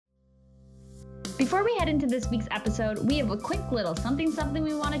Before we head into this week's episode, we have a quick little something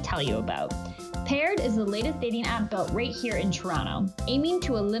we want to tell you about. Paired is the latest dating app built right here in Toronto. Aiming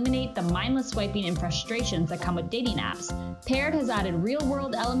to eliminate the mindless swiping and frustrations that come with dating apps, Paired has added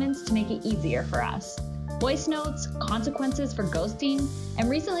real-world elements to make it easier for us. Voice notes, consequences for ghosting, and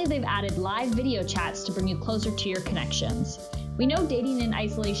recently they've added live video chats to bring you closer to your connections. We know dating in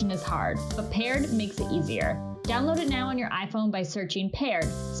isolation is hard, but Paired makes it easier. Download it now on your iPhone by searching Paired,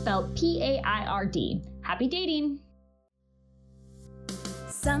 spelled P-A-I-R-D. Happy dating!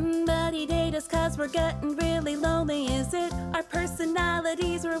 Somebody date us cause we're getting really lonely. Is it our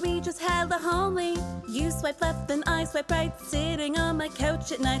personalities or we just hella homely? You swipe left and I swipe right, sitting on my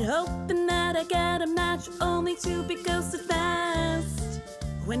couch at night, hoping that I get a match, only to be ghosted fast.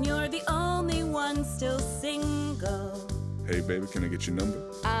 When you're the only one still single. Hey baby, can I get your number?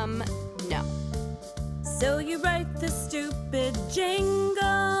 No. So you write the stupid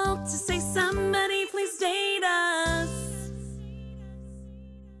jingle to say somebody please date us.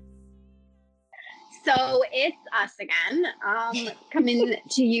 So it's us again, coming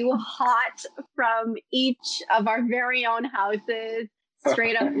to you hot from each of our very own houses,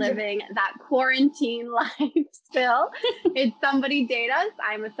 straight up living that quarantine life still. It's Somebody Date Us.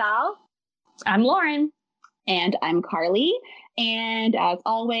 I'm Asal. I'm Lauren. And I'm Carly. And as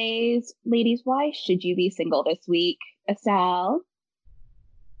always, ladies, why should you be single this week? Asal?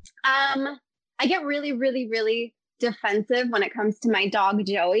 I get really, really, really defensive when it comes to my dog,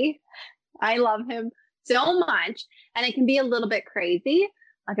 Joey. I love him so much. And it can be a little bit crazy,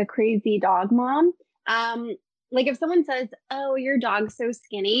 like a crazy dog mom. Like if someone says, oh, your dog's so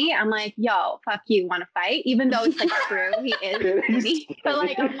skinny, I'm like, yo, fuck you, want to fight? Even though it's like true, he is skinny. But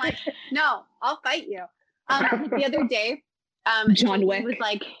like, I'm like, no, I'll fight you. The other day, John Wick was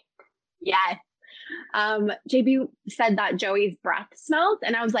like, yes. JB said that Joey's breath smells.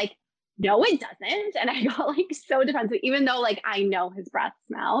 And I was like, no, it doesn't. And I got like so defensive, even though like I know his breath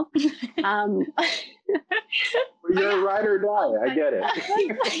smells. Well, you're a ride or die. I get it.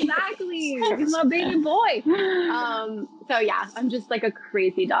 Exactly. He's my baby boy. So yeah, I'm just like a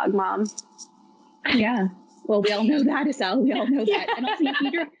crazy dog mom. Yeah. Well, we all know that, Asal. We all know that. And also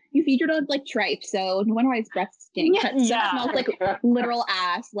you feed your dog like tripe, so no wonder why his breath stinks. Yeah. It smells like literal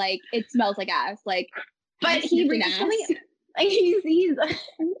ass. Like it smells like ass. Like, but he recently, like he's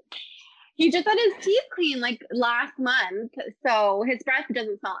he just had his teeth cleaned like last month, so his breath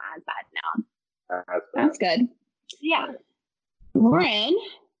doesn't smell as bad now. That's good. Yeah. Lauren,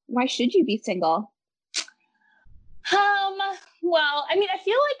 why should you be single? Well, I mean, I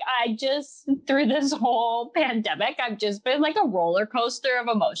feel like I just, through this whole pandemic, I've just been like a roller coaster of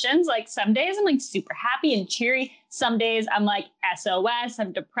emotions. Like some days I'm like super happy and cheery. Some days I'm like SOS,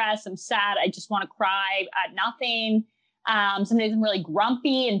 I'm depressed, I'm sad. I just want to cry at nothing. Some days I'm really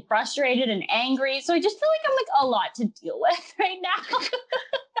grumpy and frustrated and angry. So I just feel like I'm like a lot to deal with right now.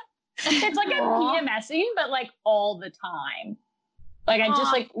 It's like I'm PMSing, but like all the time. Like I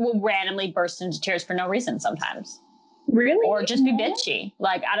just like will randomly burst into tears for no reason sometimes. Really? Or just be bitchy.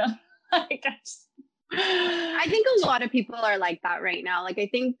 Like I don't like I think a lot of people are like that right now. Like I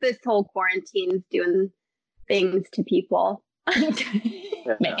think this whole quarantine is doing things to people.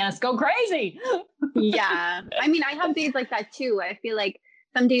 Making us go crazy. Yeah. I mean, I have days like that too. I feel like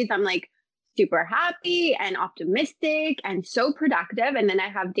some days I'm like super happy and optimistic and so productive. And then I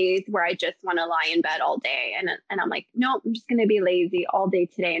have days where I just want to lie in bed all day. And I'm like, no, I'm just going to be lazy all day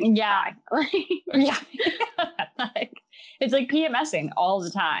today. And yeah. Yeah. Like, it's like PMSing all the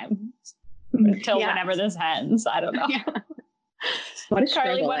time until whenever this ends. I don't know. Yeah. What a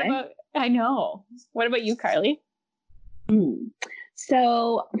Carly, struggle, I know. What about you, Carly?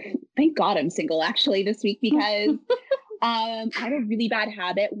 So thank God I'm single actually this week because I have a really bad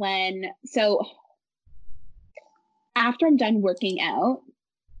habit so after I'm done working out,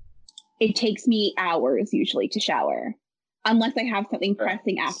 it takes me hours usually to shower unless I have something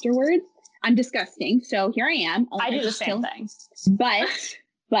pressing afterwards. I'm disgusting. So here I am. I do the same thing. But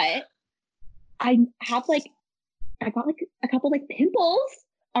I have I got like a couple like pimples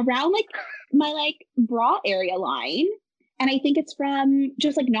around like my like bra area line. And I think it's from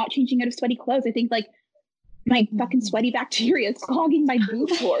just like not changing out of sweaty clothes. I think like my fucking sweaty bacteria is clogging my boob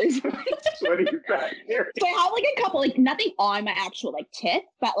pores. Sweaty bacteria. So I have like a couple, like nothing on my actual like tip,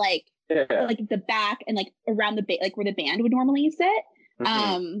 but like like the back and like around the like where the band would normally sit.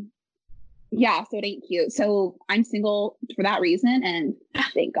 Mm-hmm. Yeah, so it ain't cute. So I'm single for that reason, and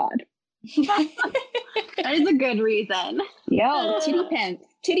thank God. That is a good reason. Yo,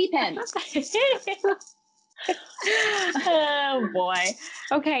 titty pimps. Oh boy.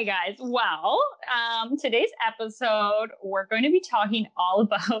 Okay, guys. Well, today's episode, we're going to be talking all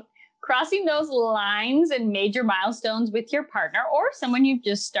about crossing those lines and major milestones with your partner or someone you've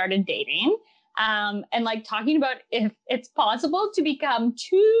just started dating. And like talking about if it's possible to become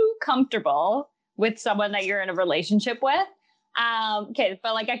too comfortable with someone that you're in a relationship with. Okay,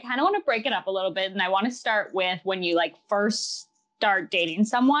 but like I kind of want to break it up a little bit, and I want to start with when you like first start dating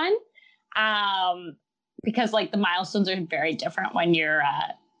someone, because like the milestones are very different when you're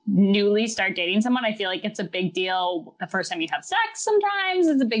newly start dating someone. I feel like it's a big deal the first time you have sex. Sometimes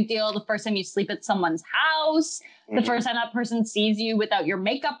it's a big deal the first time you sleep at someone's house, the first time that person sees you without your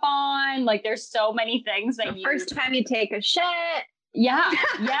makeup on. Like there's so many things that the first time you take a shit. Yeah.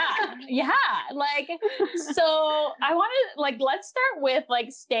 Like, so I want to like, let's start with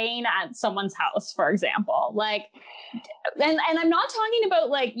like staying at someone's house, for example. Like, and I'm not talking about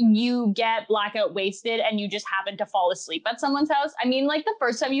like you get blackout wasted and you just happen to fall asleep at someone's house. I mean, like the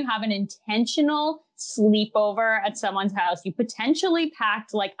first time you have an intentional sleepover at someone's house, you potentially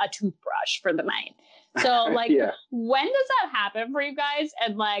packed like a toothbrush for the night. So like, when does that happen for you guys?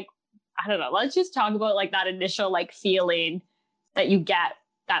 And like, I don't know, let's just talk about like that initial like feeling that you get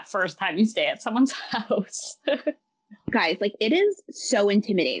that first time you stay at someone's house. Guys, like it is so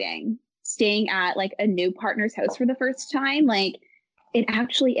intimidating staying at like a new partner's house for the first time. Like it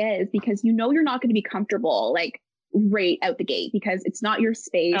actually is, because you know you're not going to be comfortable like right out the gate, because it's not your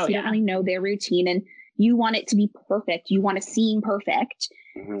space. You don't really know their routine, and you want it to be perfect. You want to seem perfect.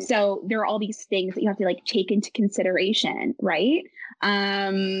 So there are all these things that you have to like take into consideration, right?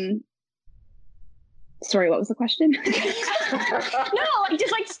 Sorry, what was the question? No, like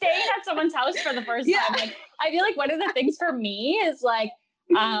just like staying at someone's house for the first time. Like I feel like one of the things for me is like,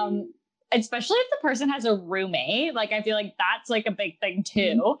 especially if the person has a roommate, like I feel like that's like a big thing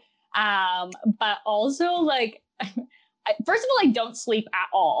too. But also like, first of all, I don't sleep at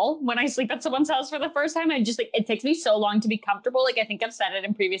all when I sleep at someone's house for the first time. I just like, it takes me so long to be comfortable. Like I think I've said it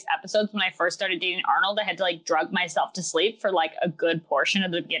in previous episodes. When I first started dating Arnold, I had to like drug myself to sleep for like a good portion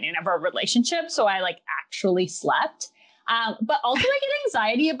of the beginning of our relationship. So I like actually slept. But also I get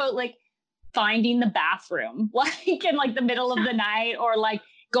anxiety about like finding the bathroom, like in like the middle of the night, or like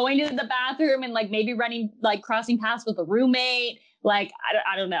going to the bathroom and like maybe crossing paths with a roommate. Like,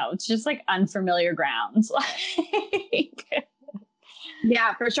 I don't know. It's just like unfamiliar grounds. Like,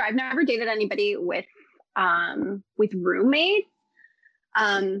 yeah, for sure. I've never dated anybody with roommates.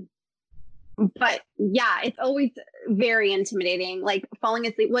 But yeah, it's always very intimidating. Like falling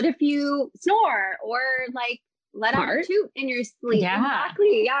asleep. What if you snore or like let out a toot in your sleep? Yeah.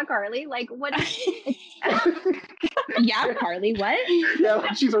 Exactly. Yeah, Carly. Like what? Yeah, Carly, what?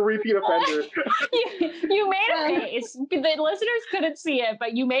 Yeah, she's a repeat offender. you made a face. The listeners couldn't see it,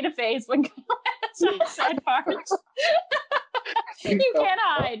 but you made a face when someone said parts. You can't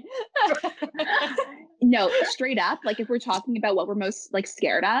hide. No, straight up. Like if we're talking about what we're most like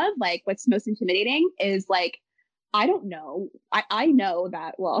scared of, like what's most intimidating is like, I don't know. I know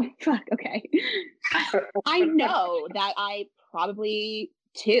that, well, fuck, okay. I know that I probably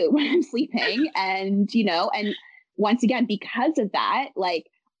too when I'm sleeping, and, you know, and once again, because of that, like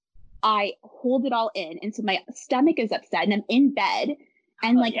I hold it all in. And so my stomach is upset and I'm in bed,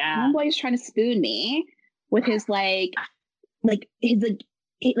 and homeboy is trying to spoon me with his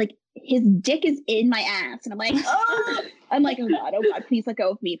his dick is in my ass, and I'm like, oh God, please let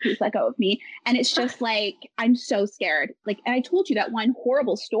go of me. And it's just like, I'm so scared. Like, and I told you that one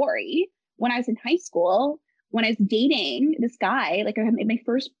horrible story when I was in high school, when I was dating this guy, like I had my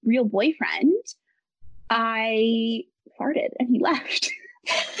first real boyfriend, I farted and he left.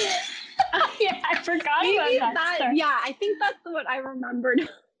 Yeah, I forgot about that. Yeah, I think that's what I remembered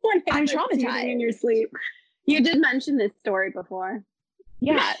when I'm traumatized in your sleep. You did mention this story before.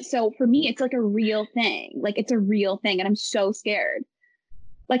 Yeah. So for me, it's like a real thing. Like it's a real thing. And I'm so scared.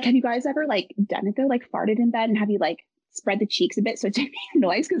 Like, have you guys ever like done it though? Like farted in bed, and have you like spread the cheeks a bit so it didn't make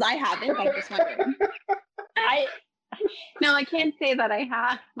noise? Because I haven't, but I'm just wondering. No, I can't say that I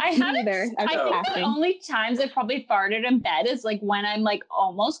have. I haven't either. I think the only times I probably farted in bed is like when I'm like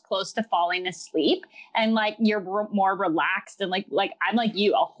almost close to falling asleep, and like you're more relaxed, and like I'm like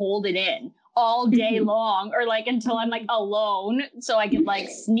you, I'll hold it in all day long, or like until I'm like alone, so I can like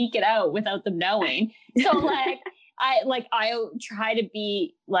sneak it out without them knowing. So like I try to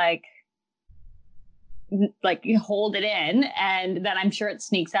be like you hold it in, and then I'm sure it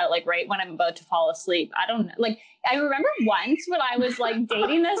sneaks out like right when I'm about to fall asleep. I don't know. Like I remember once when I was like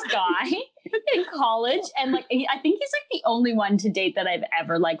dating this guy in college, and like I think he's like the only one to date that I've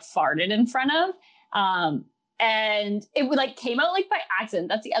ever like farted in front of. And it would like came out like by accident.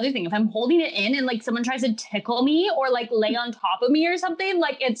 That's the other thing. If I'm holding it in and like someone tries to tickle me or like lay on top of me or something,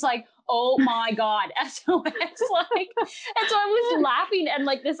 like it's like, oh my God, SOS. Like, and so I was laughing and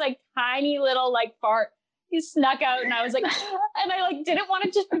like this like tiny little like fart, he snuck out and I was like, and I like didn't want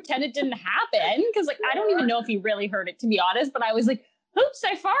to just pretend it didn't happen. Cause like, I don't even know if he really heard it, to be honest, but I was like, oops,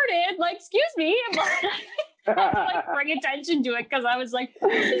 I farted. Like, excuse me. And like, I had to like bring attention to it because I was like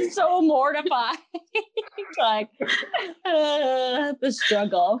so mortified. Like the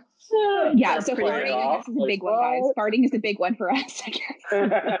struggle. Yeah, so farting is a big one, guys. Farting is a big one for us, I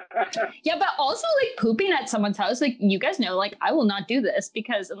guess. Yeah, but also like pooping at someone's house, like you guys know, like I will not do this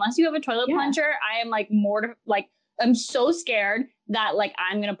because unless you have a toilet plunger, I am like I'm so scared that like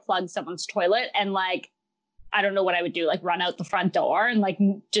I'm gonna plug someone's toilet and like I don't know what I would do, like run out the front door and like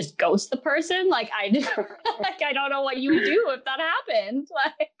just ghost the person. Like I don't know what you would do if that happened.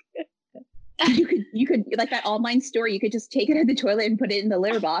 Like you could like that online store, you could just take it out of the toilet and put it in the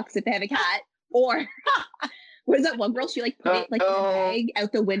litter box if they have a cat. Or what is that one girl? She like put it like in a bag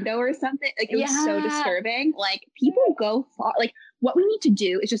out the window or something. Like it was so disturbing. Like people go far. Like what we need to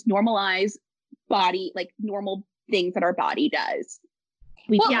do is just normalize body, like normal things that our body does.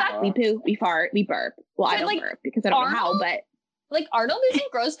 We poo, we fart, we burp. Well, I don't burp because I don't know how, but like Arnold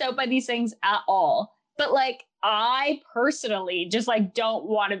isn't grossed out by these things at all. But like I personally just like don't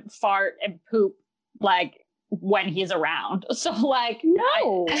want to fart and poop like when he's around. So like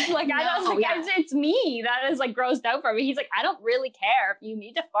it's me that is like grossed out for me. He's like, I don't really care if you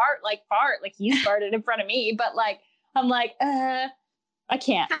need to fart. Like he's farted in front of me, but like I'm like I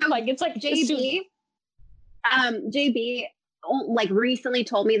can't. Like it's like JB like recently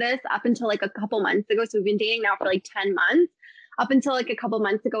told me this up until like a couple months ago. So we've been dating now for like 10 months. Up until like a couple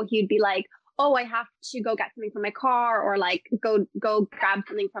months ago, he'd be like, oh, I have to go get something from my car or like go grab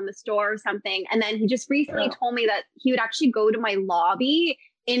something from the store or something. And then he just recently told me that he would actually go to my lobby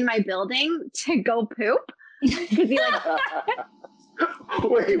in my building to go poop. Because he like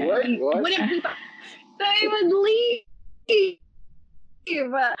wait, what? Wouldn't poop. So he would leave.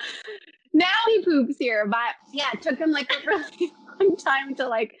 Now he poops here, but yeah, it took him like a really long time to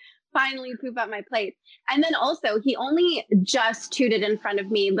like finally poop at my place. And then also he only just tooted in front of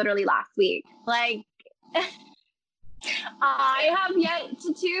me literally last week. Like I have yet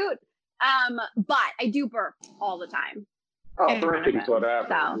to toot, but I do burp all the time. Oh, burping's what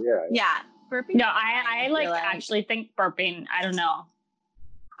happens. So, yeah, burping. No, I like actually think burping. I don't know.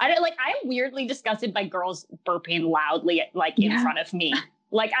 I'm weirdly disgusted by girls burping loudly like in front of me.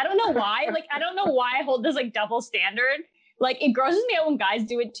 Like, I don't know why. Like, I don't know why I hold this like double standard. Like, it grosses me out when guys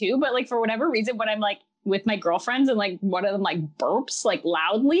do it too. But like, for whatever reason, when I'm like with my girlfriends and like one of them like burps like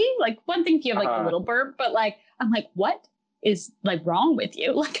loudly, like one thing if you have like a little burp, but like, I'm like, what is like wrong with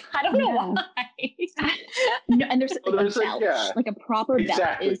you? Like, I don't know why. No, and there's like a belch, like a proper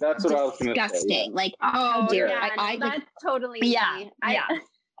belch is that's what disgusting. I was gonna say. Like, oh, dear. I that's like, totally me.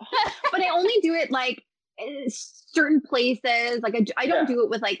 But I only do it like in certain places. Like I don't do it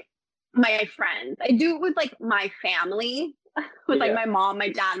with like my friends. I do it with like my family, with like my mom, my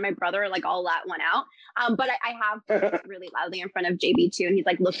dad, my brother, like all that went out. But I have really loudly in front of JB too, and he's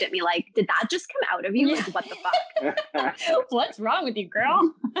like looked at me like, did that just come out of you? Like, what the fuck? What's wrong with you,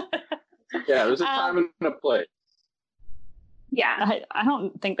 girl? Yeah, there's a time and a place. Yeah, I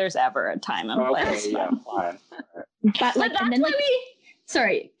don't think there's ever a time and place. Okay, yeah, fine. But like, that's and then why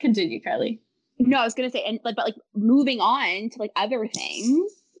sorry, continue, Kylie. No, I was gonna say, and like, but like moving on to like other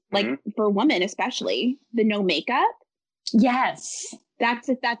things, like for women especially, the no makeup. Yes, that's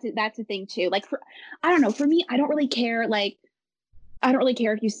a thing too. Like, I don't know. For me, I don't really care. Like, I don't really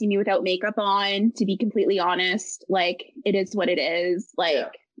care if you see me without makeup on. To be completely honest, like, it is what it is.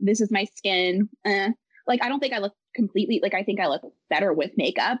 Like, this is my skin. Like, I don't think I look completely. Like, I think I look better with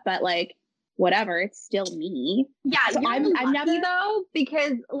makeup, but like, whatever, it's still me. Yeah, so I'm never though,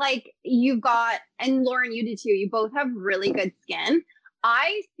 because like you've got, and Lauren, you do too. You both have really good skin.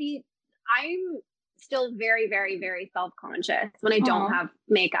 I'm still very, very, very self-conscious when I don't have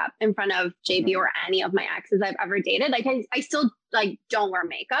makeup in front of JB or any of my exes I've ever dated. Like I still like don't wear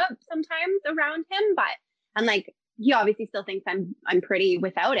makeup sometimes around him, but I'm like, he obviously still thinks I'm pretty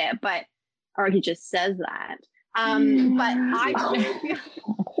without it, but or he just says that. But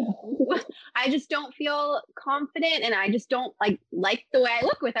I just don't feel confident, and I just don't like the way I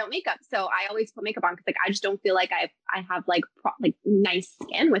look without makeup. So I always put makeup on because like I just don't feel like I have like nice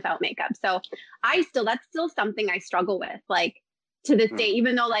skin without makeup. So that's still something I struggle with, like to this day.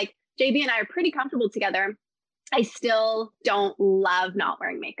 Even though like JB and I are pretty comfortable together, I still don't love not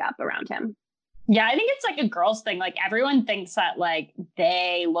wearing makeup around him. Yeah, I think it's like a girl's thing. Like everyone thinks that like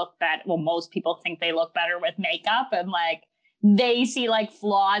they look better. Well, most people think they look better with makeup, and like they see like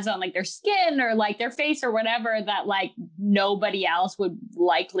flaws on like their skin or like their face or whatever that like nobody else would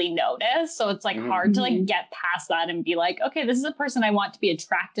likely notice. So it's like hard to like get past that and be like, okay, this is a person I want to be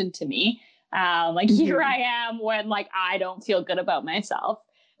attracted to me. Like here I am when like I don't feel good about myself.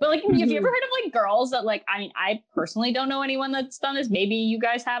 But like, have you ever heard of like girls that like, I mean, I personally don't know anyone that's done this. Maybe you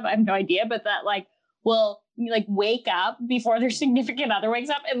guys have, I have no idea, but that like will like wake up before their significant other wakes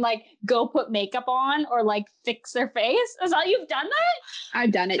up and like go put makeup on or like fix their face? Is that you've done that?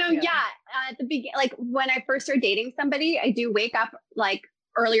 I've done it. So too. yeah, at the beginning, like when I first started dating somebody, I do wake up like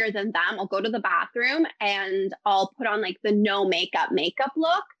earlier than them. I'll go to the bathroom and I'll put on like the no makeup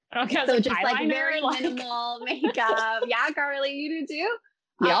look. Okay, So just like very minimal makeup. Yeah, Carly, you do too?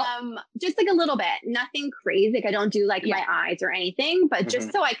 Yep. Just like a little bit, nothing crazy. Like I don't do like my eyes or anything, but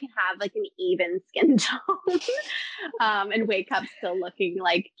just so I can have like an even skin tone and wake up still looking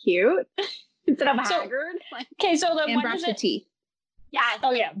like cute instead of haggard. Like, okay, so then And when brush does the it, teeth. yeah.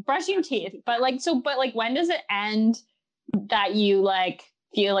 oh yeah, brushing teeth. But like when does it end that you like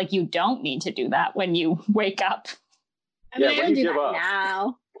feel like you don't need to do that when you wake up? I mean, Yeah, I when don't you do give that up.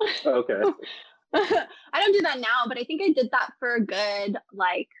 now. Okay. I don't do that now, but I think I did that for a good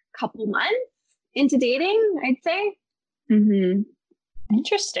like couple months into dating, I'd say. Mm-hmm.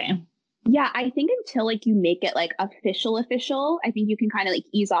 Interesting. Yeah, I think until like you make it like official, I think you can kind of like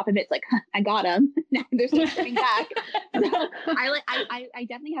ease off of it. It's like, I got him. Now there's no coming back. So I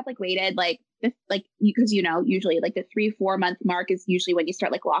definitely have like waited like this, like because usually like the 3-4 month mark is usually when you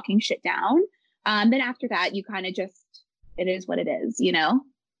start like locking shit down. Then after that, you kind of just, it is what it is,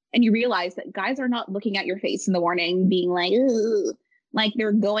 and you realize that guys are not looking at your face in the morning being like, ugh. Like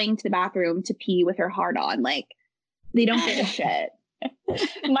they're going to the bathroom to pee with their heart on. Like they don't give a shit.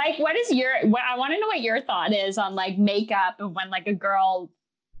 Mike, I want to know what your thought is on like makeup and when like a girl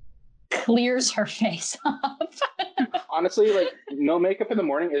clears her face off. Honestly, like no makeup in the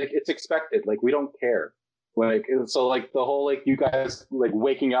morning, it's expected. Like we don't care. Like so, like the whole like you guys like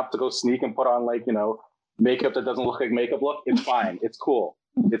waking up to go sneak and put on like makeup that doesn't look like makeup. It's fine. It's cool.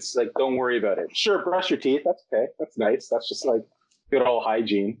 It's like don't worry about it. Sure, brush your teeth. That's okay. That's nice. That's just like good old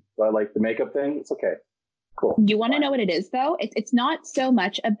hygiene. But like the makeup thing, it's okay. Cool. You want to know what it is though? It's not so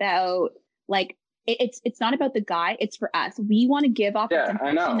much about like it's not about the guy. It's for us. We want to give off this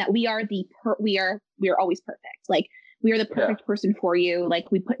impression that we are we are always perfect. Like we are the perfect person for you.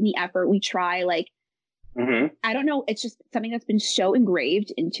 Like we put in the effort. We try. Like I don't know. It's just something that's been so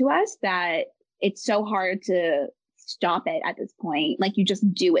engraved into us that it's so hard to stop it at this point. Like you just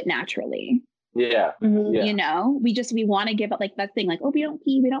do it naturally. Yeah. We want to give it like that thing like, oh, we don't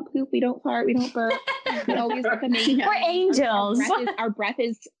pee, we don't poop, we don't fart, we don't burp. We always look amazing. We're angels. Our breath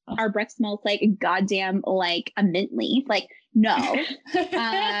smells like goddamn like a mint leaf. Like no.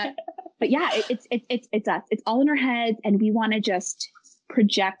 But yeah, it's us. It's all in our heads, and we want to just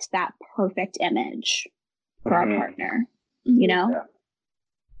project that perfect image for our partner. Not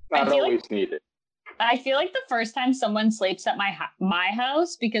always needed. I feel like the first time someone sleeps at my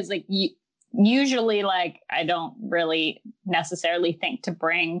house, because like usually like I don't really necessarily think to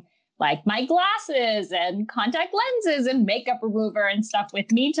bring like my glasses and contact lenses and makeup remover and stuff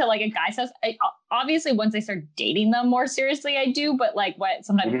with me to like a guy's house. Obviously, once I start dating them more seriously, I do. But like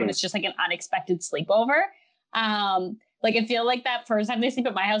sometimes when it's just like an unexpected sleepover, like I feel like that first time they sleep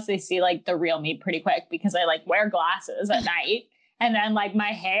at my house, they see like the real me pretty quick because I like wear glasses at night. And then like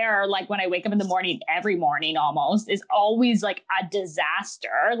my hair, like when I wake up in the morning, every morning almost is always like a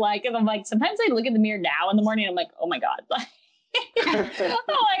disaster. Like, and I'm like, sometimes I look in the mirror now in the morning, I'm like, oh my God. Like,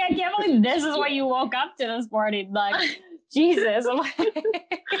 I can't believe this is what you woke up to this morning. Like, Jesus. I'm like,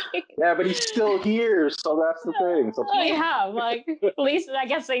 yeah, but he's still here. So that's the thing. So like at least I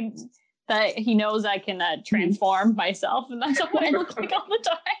guess that he knows I can transform myself. And that's what I look like all the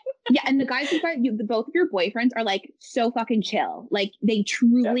time. Yeah, and the guys who got you, both of your boyfriends are like so fucking chill. Like they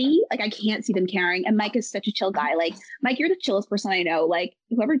truly, like I can't see them caring. And Mike is such a chill guy. Like Mike, you're the chillest person I know. Like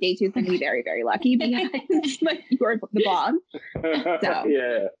whoever dates you is going to be very, very lucky because like you're the bomb. So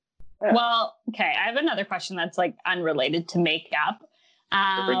yeah. Well, okay. I have another question that's like unrelated to makeup,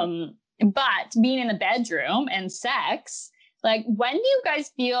 but being in the bedroom and sex. Like when do you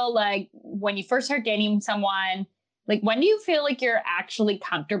guys feel like when you first start dating someone? Like, when do you feel like you're actually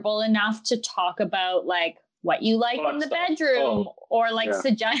comfortable enough to talk about like what you like in the bedroom or like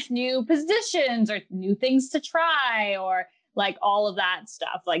suggest new positions or new things to try or like all of that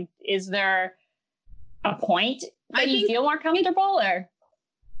stuff? Like, is there a point that you feel more comfortable or?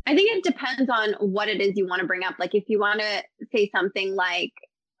 I think it depends on what it is you want to bring up. Like if you want to say something like,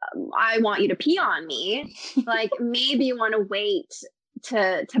 I want you to pee on me, like maybe you want to wait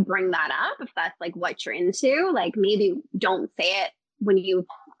to bring that up if that's like what you're into. Like maybe don't say it when you,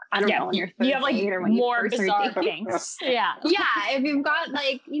 I don't know, on your third you have like date or when more you first bizarre are dating. kinks. Yeah. Yeah, if you've got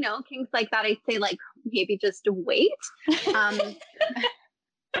like, you know, kinks like that, I'd say like maybe just wait.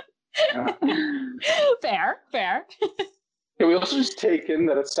 Fair. Can we also just take in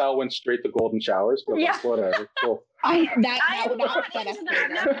that Estelle went straight to golden showers? But Yeah. Whatever. Cool. I'm That not set us into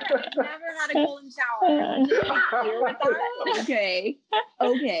that. I've never had a golden shower. Clear with that. Okay.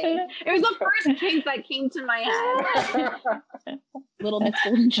 It was the first kink that came to my head. Little Miss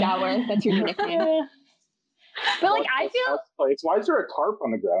Golden Shower. That's your new nickname. But like, I feel Why is there a tarp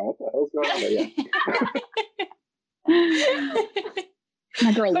on the ground? What the hell's going on there?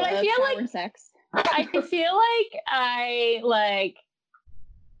 My girl But loves I feel shower like- sex. I feel like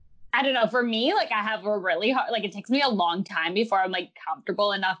I don't know, for me, like I have a really hard, like it takes me a long time before I'm like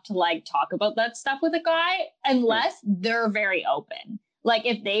comfortable enough to like talk about that stuff with a guy, unless they're very open. Like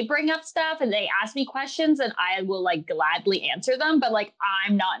if they bring up stuff and they ask me questions, and I will like gladly answer them, but like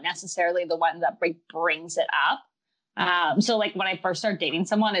I'm not necessarily the one that brings it up. So like when I first start dating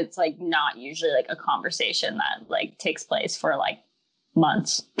someone, it's like not usually like a conversation that like takes place for like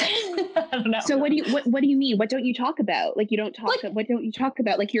months. I don't know. So what do you mean? What don't you talk about? Like you don't talk. Like- what don't you talk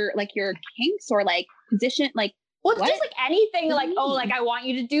about? Like your kinks or like position? Like Well, it's what? just like anything, What do like, you oh, mean? like I want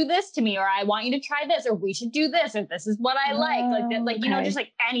you to do this to me, or I want you to try this, or we should do this, or this is what I like that, like, you know, okay. just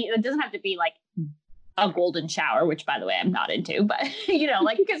like any, it doesn't have to be like a golden shower, which by the way, I'm not into, but you know,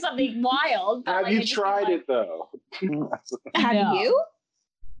 like because something wild. But, Have like, you it just tried seems it though? Have No. you?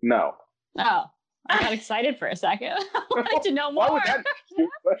 No. like, oh, I got excited for a second. I wanted to know Why more would because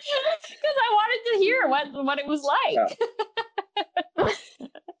that? I wanted to hear what it was like.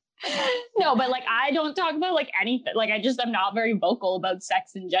 No, but like I don't talk about like anything. Like I'm not very vocal about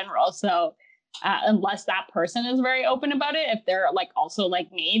sex in general. So unless that person is very open about it, if they're like also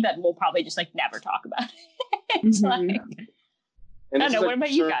like me, then we'll probably just like never talk about it. It's Mhm. like, And I this don't know, is, what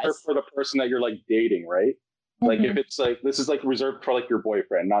about you reserved guys? For the person that you're like dating, right? Like Mhm. if it's like this is like reserved for like your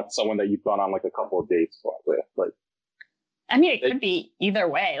boyfriend, not someone that you've gone on like a couple of dates with. Like, I mean, it could be either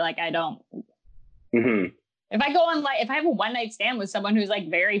way. Like I don't. mhm. If I go on like if I have a one night stand with someone who's like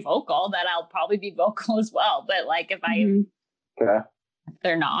very vocal, then I'll probably be vocal as well. But like if Mhm. Okay.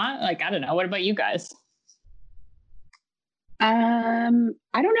 they're not, like I don't know. What about you guys?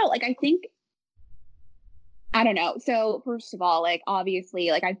 I don't know. Like, I don't know. So first of all, like, obviously,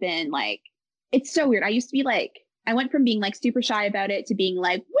 like I've been like, it's so weird. I used to be like, I went from being like super shy about it to being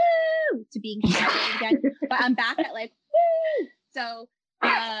like, woo, to being shy about it again. But I'm back at like, woo. So,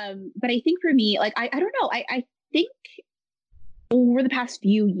 but I think for me, like, I don't know. I think over the past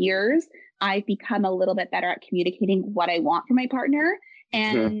few years, I've become a little bit better at communicating what I want from my partner.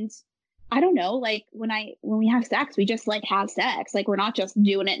 And I don't know, like when we have sex, we just like have sex. Like we're not just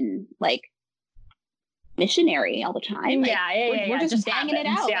doing it in like missionary all the time. Like, we're just banging it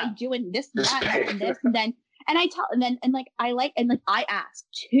out, like doing this and that and this and then. And I tell, and then, and like, I like, and like, I ask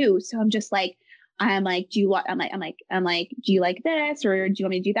too. So I'm just like, I'm like, do you want, I'm like, do you like this? Or do you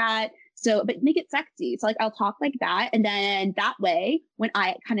want me to do that? So, but make it sexy. So like, I'll talk like that. And then that way, when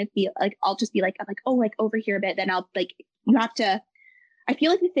I kind of feel like, I'll just be like, I'm like, oh, like over here a bit, then I'll like, you have to, I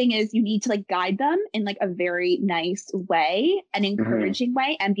feel like the thing is you need to like guide them in like a very nice way, an encouraging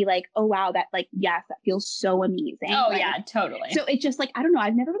way, and be like, oh, wow, that like, yes, that feels so amazing. Oh like, yeah, totally. So it's just like, I don't know.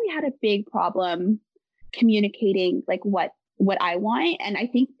 I've never really had a big problem communicating like what I want. And I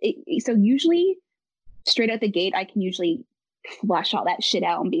think so usually straight out the gate, I can usually flush all that shit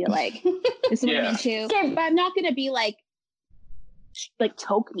out and be like, this is what I'm into. But I'm not going to be like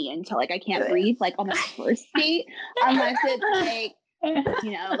choke me until like I can't breathe like on the first date, unless it's like,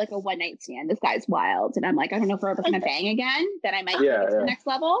 you know, like a one night stand. This guy's wild, and I'm like, I don't know if we're ever gonna bang again. Then I might take it to the next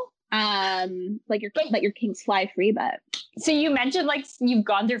level. Let your kinks fly free. But so you mentioned like you've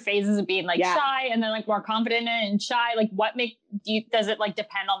gone through phases of being like Yeah. shy and then like more confident and shy. Like what does it like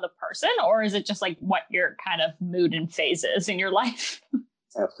depend on the person, or is it just like what your kind of mood and phase is in your life?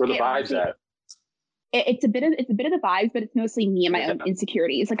 That's where the vibes at. it's a bit of the vibes, but it's mostly me and my own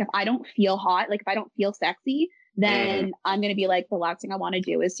insecurities. Like if I don't feel hot, like if I don't feel sexy, then I'm going to be like, the last thing I want to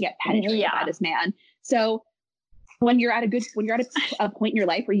do is to get penetrated by this man. So when you're at a point in your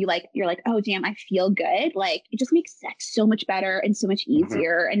life where you're like, oh damn, I feel good. Like it just makes sex so much better and so much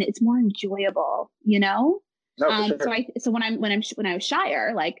easier, and it's more enjoyable, you know? No, for sure. So when I was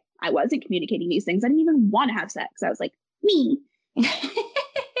shyer, like I wasn't communicating these things. I didn't even want to have sex. I was like, me.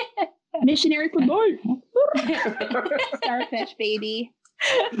 Missionary for life. Starfish, baby.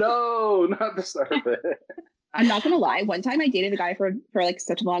 No, not the starfish. I'm not gonna lie. One time I dated a guy for like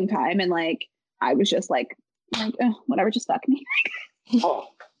such a long time, and like I was just like whatever, just fuck me. Oh,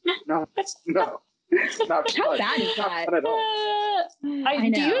 no, no. Not How fun. bad is Not that? fun at all. I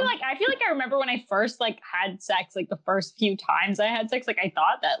know. do like. I feel like I remember when I first like had sex. Like the first few times I had sex, like I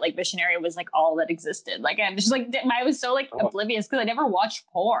thought that like Mission Area was like all that existed. Like I'm just like I was so like oblivious because I never watched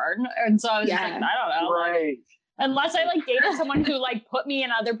porn, and so I was just like I don't know. Right. Unless I like dated someone who like put me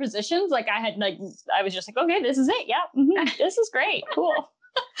in other positions, like I was just like, okay, this is it. Yeah, this is great, cool.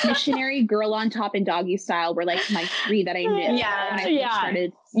 Missionary, Girl on Top, and Doggy Style were like my 3 that I knew when I first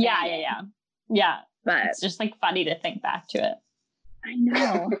started. Yeah. But It's just like funny to think back to it. I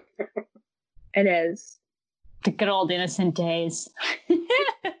know. It is. The good old innocent days.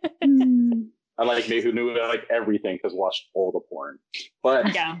 I like me who knew like everything because watched all the porn.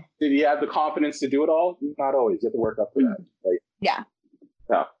 But Yeah. did he have the confidence to do it all? Not always. You have to work up to that. Like, Yeah.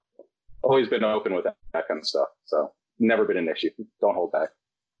 No. Always been open with that kind of stuff. So never been an issue. Don't hold back.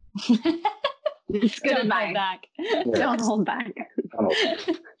 It's good Don't hold advice. back. Don't hold back. Don't hold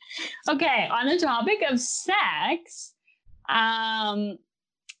back. Okay, on the topic of sex, like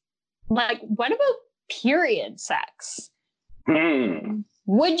what about period sex?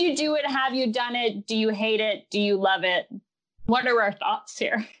 Would you do it? Have you done it? Do you hate it? Do you love it? What are our thoughts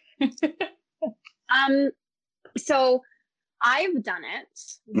here? So I've done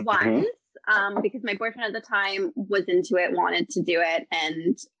it once because my boyfriend at the time was into it, wanted to do it,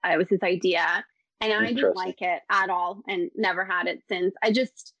 and it was his idea. And I didn't like it at all and never had it since. I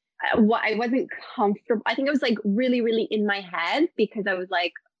wasn't comfortable. I think it was like really, really in my head because I was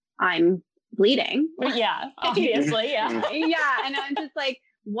like, I'm bleeding. Yeah, obviously, yeah. Yeah. And I just like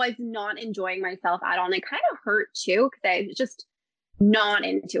was not enjoying myself at all. And it kind of hurt too because I was just not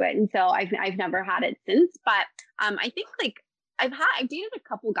into it. And so I've never had it since. But I think like I've dated a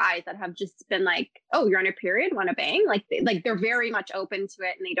couple guys that have just been like, oh, you're on a period, want to bang? Like they're very much open to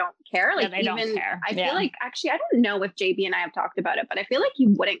it and they don't care. Like they don't care. I feel like actually I don't know if JB and I have talked about it, but I feel like he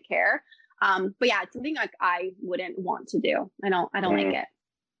wouldn't care. But yeah, it's something like I wouldn't want to do. I don't like it.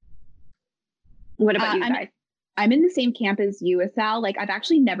 What about you guys? I'm in the same camp as you, Sal. Like I've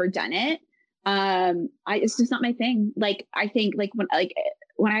actually never done it. It's just not my thing. Like I think like when I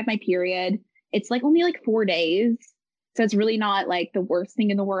have my period, it's like only like 4 days. So it's really not like the worst thing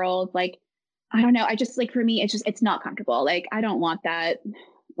in the world. Like, I don't know. I just like, for me, it's not comfortable. Like, I don't want that.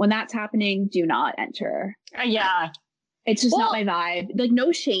 When that's happening, do not enter. Yeah. It's just not my vibe. Like,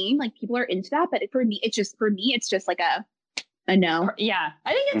 no shame. Like people are into that. But for me, it's just like a no. Yeah.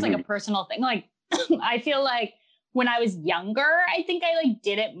 I think it's like a personal thing. Like, I feel like when I was younger, I think I like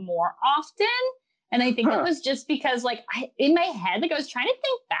did it more often. And I think it was just because like in my head, like I was trying to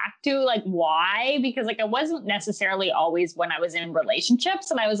think back to like why, because like I wasn't necessarily always when I was in relationships.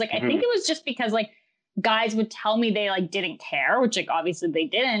 And I was like, I think it was just because like guys would tell me they like didn't care, which like obviously they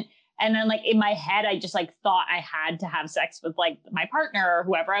didn't. And then like in my head, I just like thought I had to have sex with like my partner or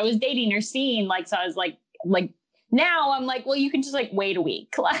whoever I was dating or seeing. Like, so I was like now I'm like, well, you can just like wait a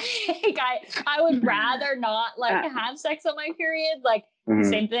week. Like I would rather not like have sex on my period. Like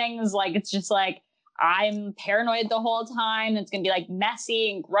same thing as like, it's just like, I'm paranoid the whole time. It's going to be like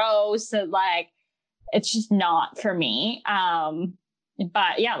messy and gross. And like, it's just not for me.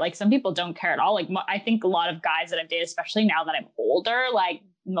 But yeah, like some people don't care at all. Like I think a lot of guys that I've dated, especially now that I'm older, like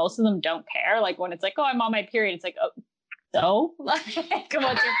most of them don't care. Like when it's like, oh, I'm on my period. It's like, oh, so like, what's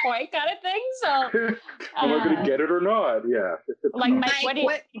your point kind of thing? So am I going to get it or not? Yeah. Like Mike, what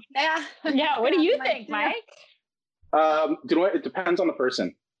do you think, Mike? You know what? It depends on the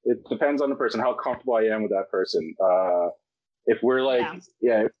person. It depends on the person, how comfortable I am with that person. If we're like,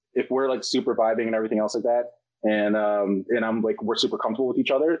 if we're like super vibing and everything else like that, and I'm like, we're super comfortable with each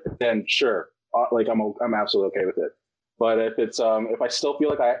other, then sure. Like I'm absolutely okay with it. But if it's, if I still feel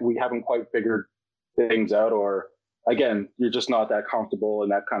like we haven't quite figured things out, or again, you're just not that comfortable in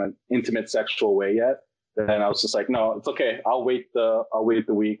that kind of intimate sexual way yet, then I was just like, no, it's okay. I'll wait the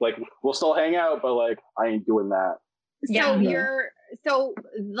week. Like we'll still hang out, but like, I ain't doing that. So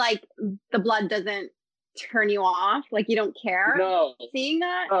like the blood doesn't turn you off? Like you don't care? No. Seeing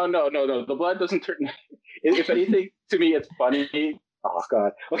that? Oh, no. The blood doesn't turn. If anything, to me, it's funny. Oh,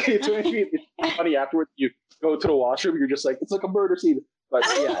 God. Okay, to me, it's funny afterwards. You go to the washroom, you're just like, it's like a murder scene. But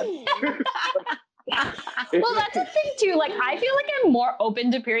yeah. Well, that's the thing, too. Like, I feel like I'm more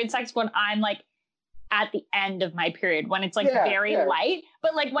open to period sex when I'm like, at the end of my period when it's like very light,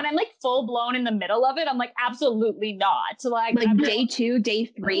 but like when I'm like full blown in the middle of it, I'm like absolutely not. Like day 2, day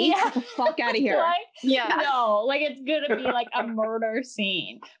 3, get the fuck out of here. Like, no, like it's gonna be like a murder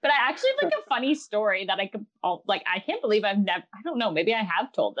scene. But I actually have like a funny story that I could I can't believe I don't know, maybe I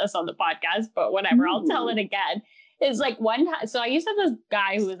have told this on the podcast, but whatever, I'll tell it again. is like one time. So I used to have this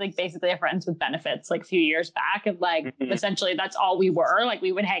guy who was like basically a friends with benefits like a few years back. And like essentially that's all we were. Like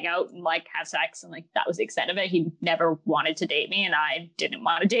we would hang out and like have sex. And like that was the extent of it. He never wanted to date me and I didn't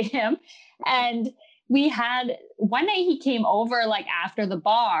want to date him. And we had one night he came over like after the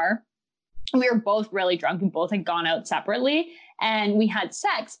bar. We were both really drunk and both had gone out separately and we had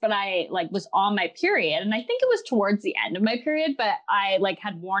sex, but I like was on my period. And I think it was towards the end of my period, but I like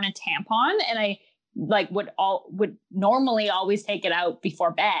had worn a tampon and I like would normally always take it out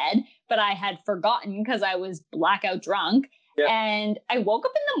before bed, but I had forgotten because I was blackout drunk. Yeah. And I woke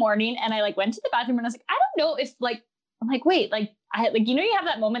up in the morning and I like went to the bathroom and I was like, I don't know if like, I'm like, wait, like I had like, you know, you have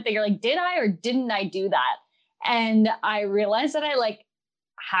that moment that you're like, did I or didn't I do that? And I realized that I like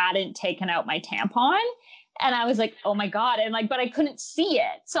hadn't taken out my tampon. And I was like, oh my God. And like, but I couldn't see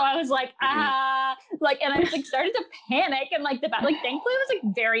it. So I was like, like, and I was like, started to panic and like like, thankfully I was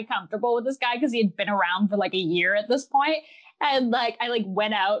like very comfortable with this guy because he had been around for like a year at this point. And like, I like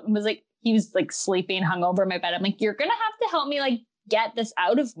went out and was like, he was like sleeping, hung over my bed. I'm like, you're going to have to help me like get this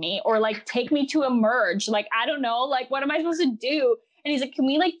out of me or like take me to Emerge. Like, I don't know, like, what am I supposed to do? And he's like, can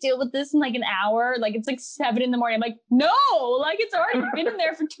we like deal with this in like an hour? Like, it's like 7 a.m. I'm like, no, like it's already been in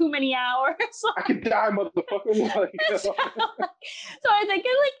there for too many hours. I could die, motherfucker. So I think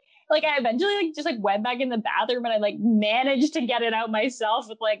like I eventually like just like went back in the bathroom and I like managed to get it out myself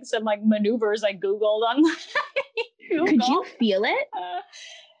with like some like maneuvers I Googled on. Could you feel it?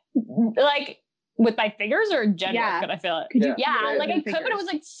 Like with my fingers or in general, could I feel it? Yeah, like I could, but it was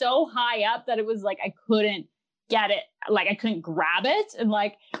like so high up that it was like I couldn't get it, like I couldn't grab it, and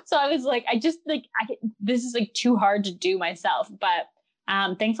like so I was like, I just like this is like too hard to do myself. But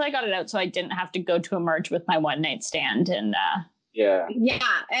thankfully I got it out, so I didn't have to go to Emerge with my one night stand. And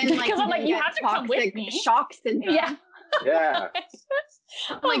and like because I'm like, you have to come with me. Shock syndrome. Yeah.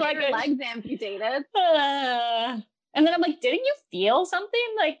 Oh like my your legs amputated. And then I'm like, didn't you feel something?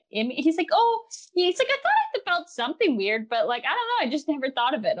 Like, he's like, oh, he's like, I thought I felt something weird, but like, I don't know. I just never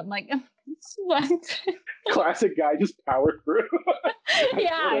thought of it. I'm like, what? Classic guy, just power through.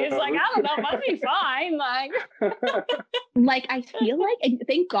 Yeah, he's like, I don't know, must be fine. Like, like I feel like, and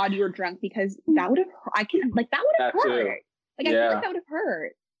thank God you were drunk because that would have, that would have hurt. Too. Like, I feel like that would have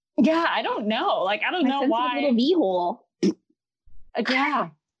hurt. Yeah, I don't know. Like, I don't know why. Little V-hole. Yeah.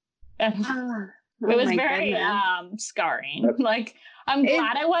 It was very scarring. Like, I'm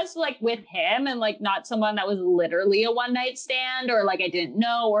glad I was like with him and like not someone that was literally a one night stand or like I didn't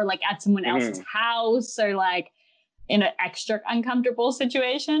know or like at someone else's house or like in an extra uncomfortable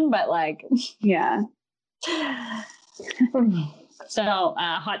situation. But like, yeah. So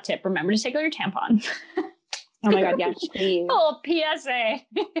hot tip, remember to take out your tampon. Oh my God, yes, please. Oh, PSA.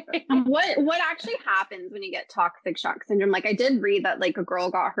 What actually happens when you get toxic shock syndrome? Like I did read that like a girl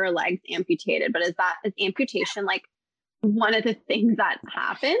got her legs amputated, but is amputation like one of the things that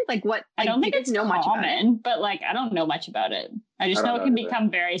happens? Like what? I don't think it's know common, much about it. but like I don't know much about it. I just know it can become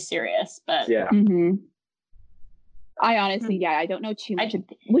very serious. But yeah. Mm-hmm. I honestly, I don't know too much,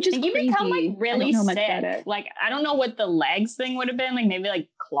 which is you crazy. become like really sick. sick. Like I don't know what the legs thing would have been. Like maybe like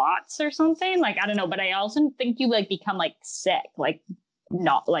clots or something. Like I don't know. But I also think you like become like sick, like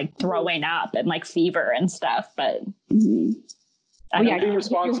not like throwing up and like fever and stuff. But I be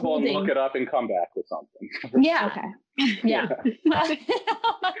responsible and look it up and come back with something. Yeah. Okay. Yeah.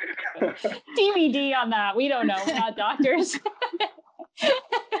 DVD on that. We don't know. We're not doctors.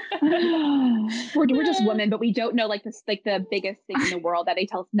 We're just women, but we don't know like this like the biggest thing in the world that they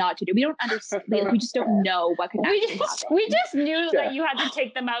tell us not to do. We don't understand. We just don't know what could actually happen. We just knew that you had to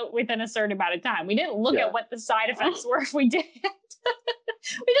take them out within a certain amount of time. We didn't look at what the side effects were if we did.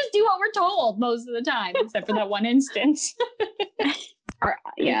 We just do what we're told most of the time, except for that one instance.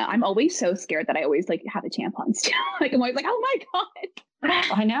 I'm always so scared that I always like have a tampon still. Like I'm always like, oh my God.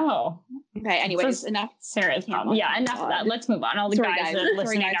 I know. Okay, anyways, enough. Serious problem. Yeah, enough of that. Let's move on. All the guys that are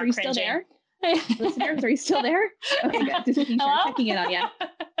listening are you still there? Listeners, are you still there? Okay, good. Just checking in on you.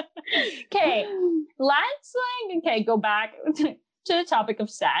 Okay, let's go back to the topic of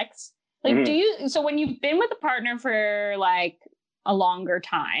sex. Like, so when you've been with a partner for like a longer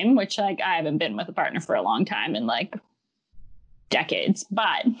time, which like I haven't been with a partner for a long time in like decades,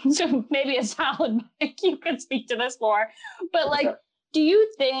 but so maybe a solid Mike, you could speak to this more, but like, do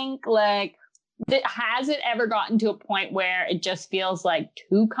you think like has it ever gotten to a point where it just feels like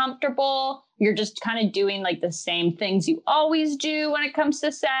too comfortable? You're just kind of doing like the same things you always do when it comes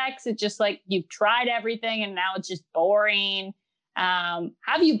to sex. It's just like you've tried everything and now it's just boring.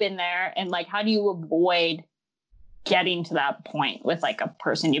 Have you been there? And like, how do you avoid getting to that point with like a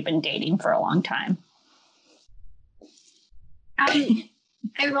person you've been dating for a long time?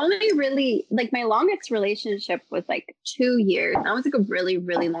 I've only really, like, my longest relationship was like 2 years. That was like a really,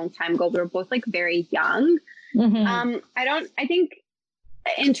 really long time ago. We were both like very young. I think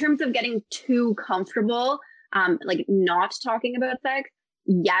in terms of getting too comfortable, like not talking about sex,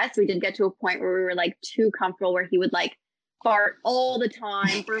 yes, we did get to a point where we were like too comfortable where he would like fart all the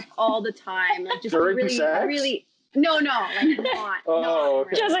time, burp all the time, like just During really, sex? really. No, like not. Oh,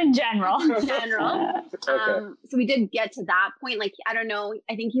 okay. Just in general. In general. Okay. So we did get to that point. Like, I don't know.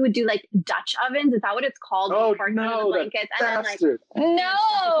 I think he would do like Dutch ovens. Is that what it's called? Oh, He farts under the no, blankets and then like bastard.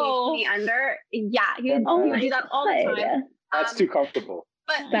 No. me under. Yeah, he would, Oh he would do that all the time. That's too comfortable.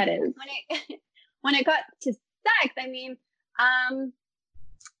 But That is. when it got to sex, I mean,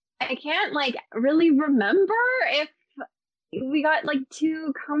 I can't like really remember if we got like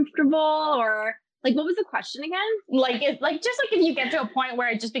too comfortable or like what was the question again? Like it, like just like if you get to a point where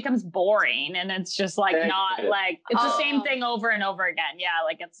it just becomes boring and it's just like not like it's the same thing over and over again. Yeah,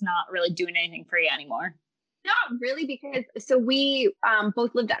 like it's not really doing anything for you anymore. Not really, because so we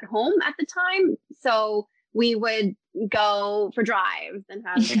both lived at home at the time, so we would go for drives and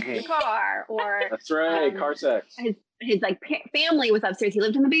have the car, or That's right, car sex. his like family was upstairs. He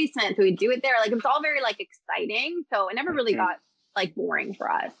lived in the basement, so we'd do it there. Like it was all very like exciting, so it never really got like boring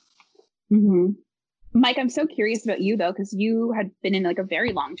for us. Mike, I'm so curious about you though, because you had been in like a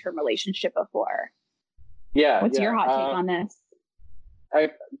very long-term relationship before. Yeah. What's your hot take on this?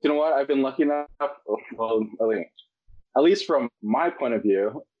 You know what? I've been lucky enough. Well, at least from my point of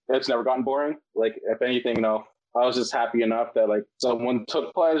view, it's never gotten boring. Like, if anything, you know, I was just happy enough that like someone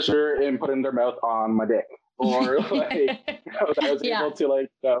took pleasure in putting their mouth on my dick, or like you know, that I was able to like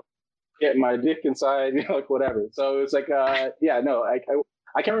get my dick inside, you know, like whatever. So it's like, I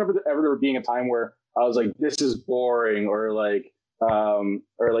can't remember ever there being a time where I was like, this is boring, or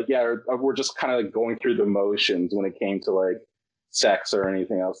we're just kind of like going through the motions when it came to like sex or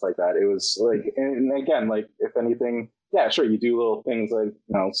anything else like that. It was like, and again, like if anything, yeah, sure, you do little things like, you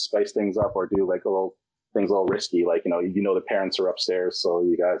know, spice things up, or do like a little risky, like, you know, the parents are upstairs, so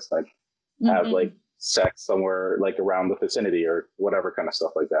you guys like have like sex somewhere like around the vicinity or whatever kind of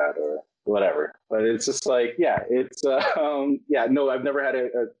stuff like that, or whatever. But it's just like, it's no, I've never had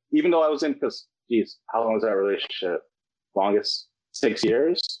even though I was in, because geez, how long was that relationship? Longest 6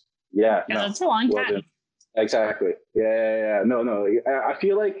 years? Yeah, no, that's a long time. Exactly. Yeah. No. I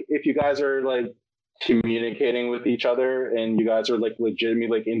feel like if you guys are like communicating with each other and you guys are like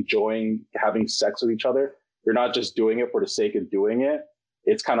legitimately like enjoying having sex with each other, you're not just doing it for the sake of doing it.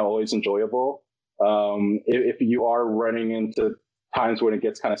 It's kind of always enjoyable. If you are running into times when it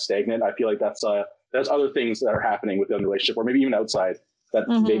gets kind of stagnant, I feel like there's other things that are happening within the relationship, or maybe even outside, that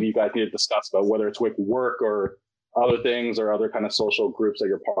maybe you guys need to discuss about, whether it's with work or other things or other kind of social groups that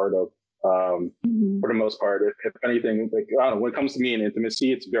you're part of. For the most part, if anything, like, I don't know, when it comes to me and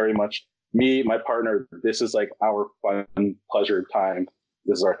intimacy, it's very much me, my partner. This is like our fun, pleasure time.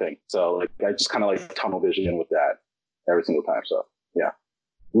 This is our thing. So like, I just kind of like tunnel vision with that every single time. So yeah,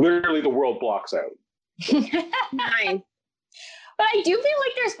 literally the world blocks out. Nice. But I do feel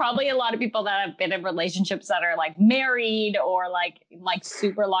like there's probably a lot of people that have been in relationships that are like married or like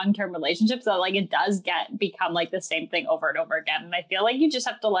super long-term relationships that like it does become like the same thing over and over again. And I feel like you just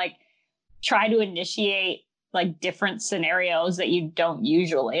have to like try to initiate like different scenarios that you don't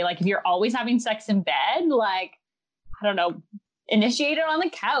usually. Like if you're always having sex in bed, like, I don't know, initiate it on the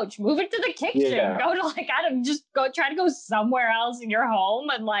couch, move it to the kitchen, go to like, I don't, just go try to go somewhere else in your home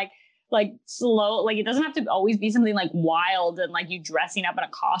and like slow, like it doesn't have to always be something like wild and like you dressing up in a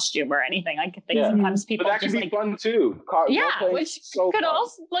costume or anything. Like I think sometimes people, but that just could be like fun too. Which could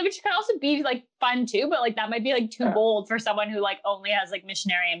also be like fun too, but like that might be like too bold for someone who like only has like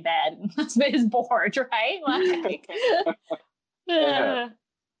missionary in bed and is bored, right? Like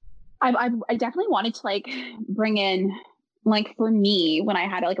I definitely wanted to like bring in, like, for me, when I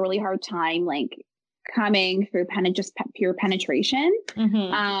had like a really hard time like coming through pure penetration,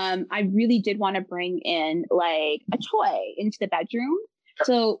 I really did want to bring in like a toy into the bedroom.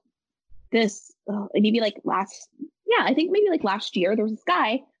 So this maybe like last year, there was this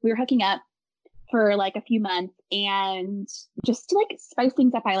guy, we were hooking up for like a few months, and just to like spice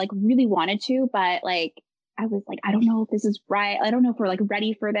things up, I like really wanted to, but like I was like, I don't know if this is right. I don't know if we're like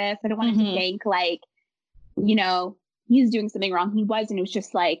ready for this. I don't want him to think like, you know, he's doing something wrong. He was, and it was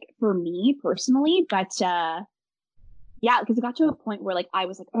just like for me personally, but because it got to a point where like I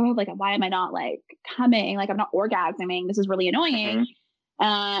was like, oh, like why am I not like coming? Like I'm not orgasming. This is really annoying.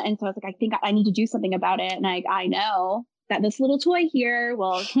 And so I was like, I think I need to do something about it. And I know that this little toy here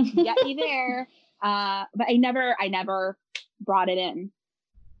will get me there. But I never brought it in.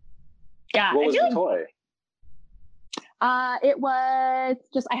 Yeah. What was the toy? It was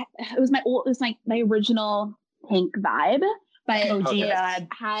just it was my original pink vibe, but OG it vibe.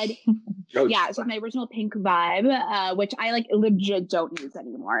 had Oh, yeah, it's just my original pink vibe, which I like legit don't use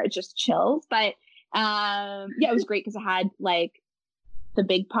anymore. It just chills. But yeah, it was great because it had like the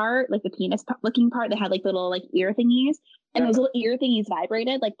big part, like the penis looking part that had like little like ear thingies, and those little ear thingies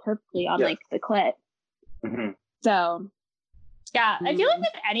vibrated like perfectly on like the clit. Mhm. So Yeah, I feel like with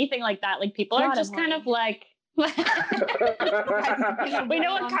anything like that, like people are God, just I'm kind of like. We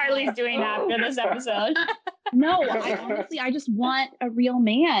know what Carly's doing after this episode. no, I just want a real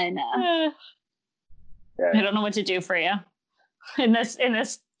man. I don't know what to do for you in this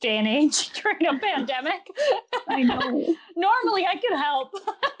day and age during a pandemic. I know. Normally, I could help.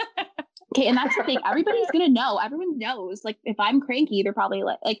 Okay, and that's the thing. Everybody's gonna know. Everyone knows. Like, if I'm cranky, they're probably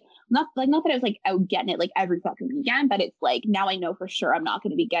like not that I was like out getting it like every fucking weekend, but it's like now I know for sure I'm not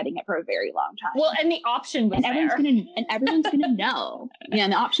going to be getting it for a very long time. Well, and the option was everyone's gonna know. Yeah,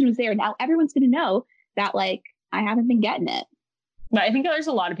 and the option was there. Now everyone's gonna know that like I haven't been getting it. But I think there's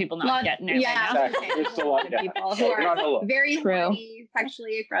a lot of people not getting it. Yeah, right now. Exactly. There's a lot of people who are very horny,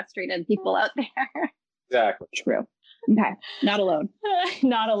 sexually frustrated people out there. Exactly. True. Okay, not alone.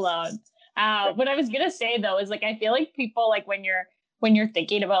 Not alone. What I was gonna say though is like I feel like people like when you're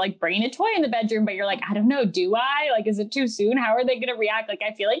thinking about like bringing a toy in the bedroom, but you're like, I don't know, do I? Like, is it too soon? How are they gonna react? Like,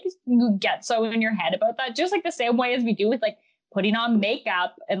 I feel like you get so in your head about that, just like the same way as we do with like putting on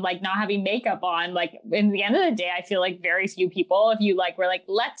makeup and like not having makeup on. Like, in the end of the day, I feel like very few people, if you like, were like,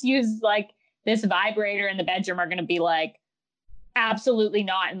 let's use like this vibrator in the bedroom, are gonna be like, absolutely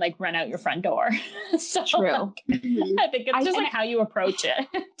not, and like run out your front door. So True. Like, I think it's just like how you approach it.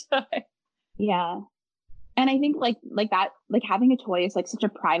 Yeah. And I think like that, like having a toy is like such a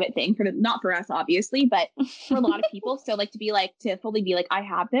private thing not for us, obviously, but for a lot of people. So like to fully be like, I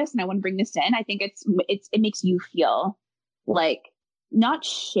have this and I want to bring this in. I think it makes you feel like not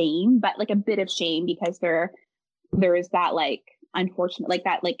shame, but like a bit of shame because there is that like unfortunate, like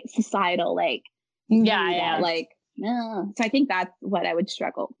that, like societal, like, yeah. Like, so I think that's what I would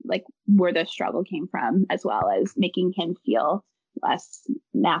struggle, like where the struggle came from, as well as making him feel less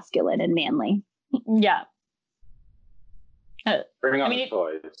masculine and manly. Yeah. Bring on the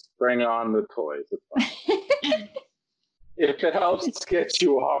toys. Bring on the toys. It's fine. If it helps get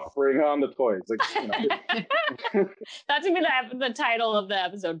you off, bring on the toys. Like, That's gonna be the title of the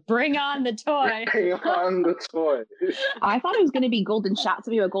episode. Bring on the toy. Bring on the toy. I thought it was going to be golden showers.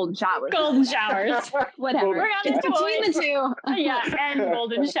 Something about golden showers. Golden showers. Whatever. Bring on the toys. Between the two. Yeah, and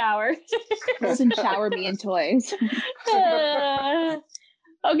golden showers. Golden shower me in toys.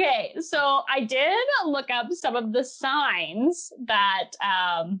 Okay, so I did look up some of the signs that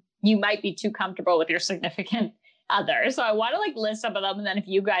you might be too comfortable with your significant other. So I want to like list some of them, and then if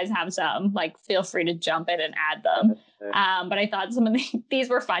you guys have some, like feel free to jump in and add them. But I thought some of these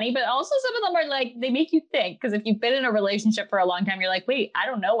were funny, but also some of them are like, they make you think, because if you've been in a relationship for a long time, you're like, wait, I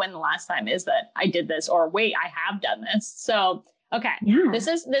don't know when the last time is that I did this, or wait, I have done this. So, okay. Yeah.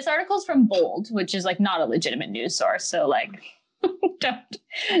 This article's from Bold, which is like not a legitimate news source. So like,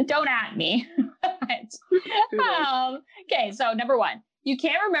 don't at me. Okay. So number 1, you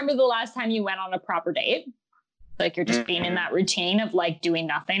can't remember the last time you went on a proper date. Like you're just being in that routine of like doing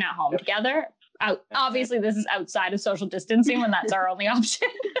nothing at home together. Obviously, this is outside of social distancing when that's our only option.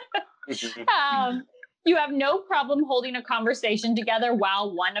 You have no problem holding a conversation together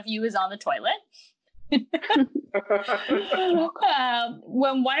while one of you is on the toilet.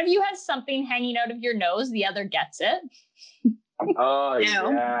 When one of you has something hanging out of your nose, the other gets it. Oh,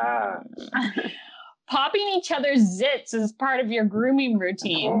 yeah. Popping each other's zits is part of your grooming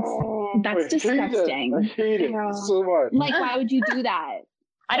routines. That's disgusting. I hate it so much. Like, why would you do that?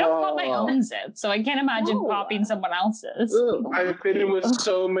 I don't pop my own zits, so I can't imagine popping someone else's. I've been in with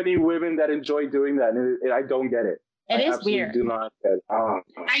so many women that enjoy doing that, and I don't get it. It is weird. Do not get it.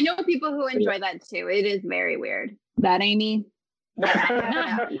 I know people who enjoy that too. It is very weird. That ain't me.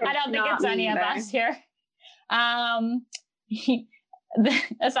 I don't think it's any of us here.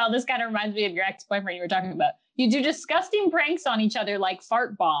 That's all. This kind of reminds me of your ex-boyfriend you were talking about. You do disgusting pranks on each other like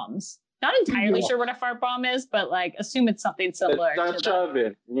fart bombs. Not entirely sure what a fart bomb is, but like assume it's something similar. Dutch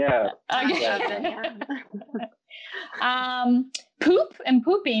oven. Yeah. Okay. Poop and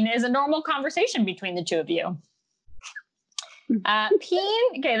pooping is a normal conversation between the two of you.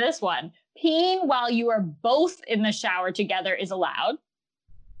 Peeing. Okay, this one. Peeing while you are both in the shower together is allowed.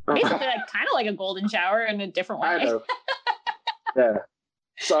 Basically, like kind of like a golden shower in a different way. I know. Yeah.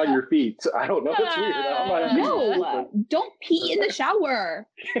 It's on your feet. I don't know. It's weird. No, don't pee in the shower.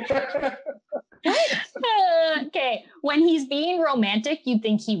 Okay. When he's being romantic, you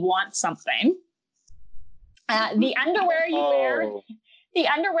think he wants something. The underwear you wear. Oh. The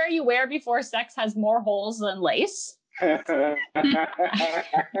underwear you wear before sex has more holes than lace. That's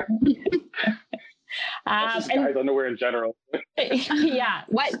just guys' underwear in general. Yeah.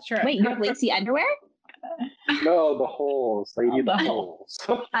 What? True. Wait, you have lacy underwear? No, the holes. They need the The holes.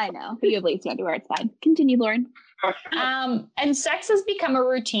 I know. But you have lacy underwear. It's fine. Continue, Lauren. And sex has become a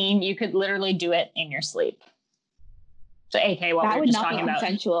routine. You could literally do it in your sleep. So, AK, what That we were would just not be talking about.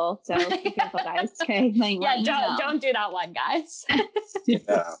 consensual. So be careful, guys. Okay. Yeah, don't do that one, guys.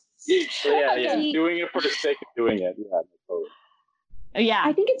 Yeah. So yeah, Okay. doing it for the sake of doing it. Yeah, totally. Yeah.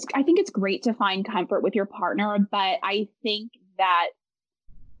 I think it's great to find comfort with your partner, but I think that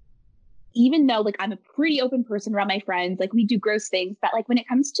even though like I'm a pretty open person around my friends, like we do gross things, but like when it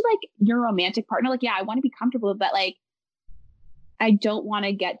comes to like your romantic partner, like yeah, I want to be comfortable, but like I don't want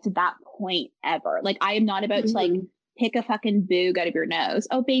to get to that point ever. Like I am not about to like pick a fucking boog out of your nose.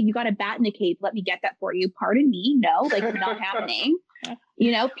 Oh babe, you got a bat in the cave. Let me get that for you. Pardon me. No, like not happening.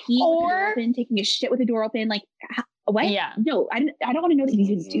 You know, pee with the door open, taking a shit with the door open. Like what? Yeah. No, I don't want to know that you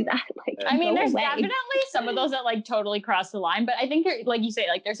didn't do that. Like, I mean, go there's away. definitely some of those that like totally cross the line, but I think there, like you say,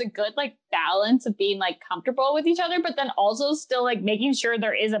 like there's a good like balance of being like comfortable with each other, but then also still like making sure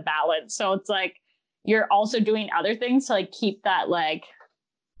there is a balance. So it's like you're also doing other things to like keep that like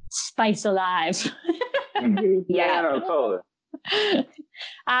spice alive. Yeah, no, totally.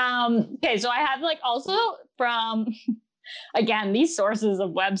 Okay, so I have like also from again these sources of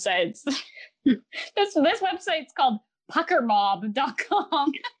websites. this website's called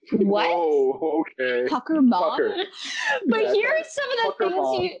puckermob.com. What? Oh, okay. Pucker mob? Pucker. But Yeah, here's some of the Pucker things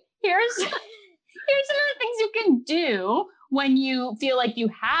mob. here's some of the things you can do when you feel like you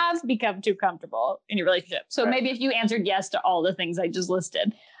have become too comfortable in your relationship. So maybe if you answered yes to all the things I just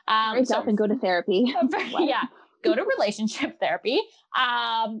listed. Rise up and go to therapy. Yeah, go to relationship therapy.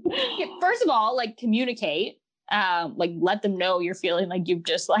 First of all, like communicate. Like let them know you're feeling like you've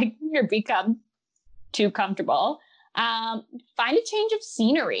just like you're become too comfortable. Find a change of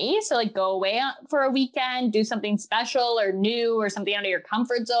scenery. So like go away for a weekend, do something special or new or something out of your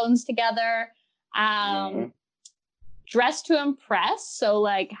comfort zones together. Dress to impress. So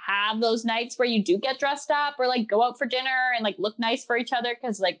like have those nights where you do get dressed up or like go out for dinner and like look nice for each other.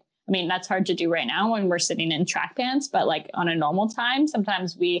 Cause like, I mean, that's hard to do right now when we're sitting in track pants, but like on a normal time,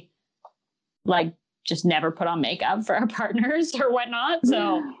 sometimes we like just never put on makeup for our partners or whatnot.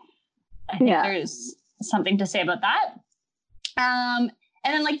 So I think there's something to say about that. And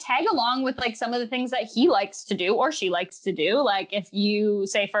then like tag along with like some of the things that he likes to do or she likes to do. Like if you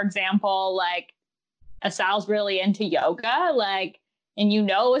say, for example, like Asal's really into yoga, like, and you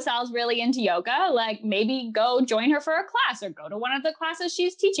know Asal's really into yoga, like maybe go join her for a class or go to one of the classes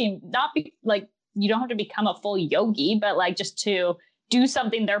she's teaching. Not be like, you don't have to become a full yogi, but like just to do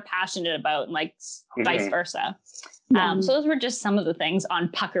something they're passionate about and like vice versa. So those were just some of the things on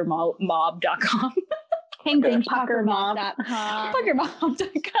puckermob.com. Puckermob.com.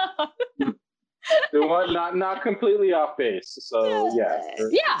 Puckermob.com. The one not completely off base. So yeah.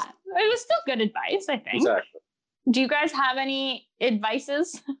 Yeah, it was still good advice, I think. Exactly. Do you guys have any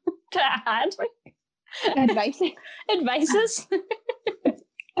advices to add? Advices?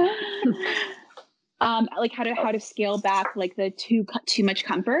 Like how to scale back like the too much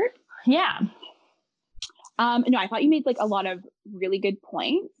comfort. Yeah. No, I thought you made like a lot of really good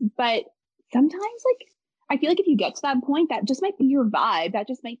points, but sometimes like I feel like if you get to that point, that just might be your vibe. That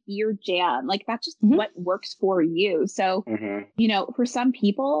just might be your jam. Like that's just what works for you. So, you know, for some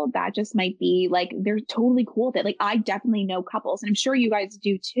people that just might be like, they're totally cool with it. Like I definitely know couples, and I'm sure you guys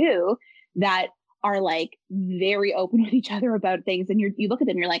do too, that are like very open with each other about things. And you look at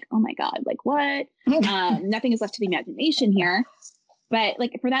them and you're like, oh my God, like what? Nothing is left to the imagination here. But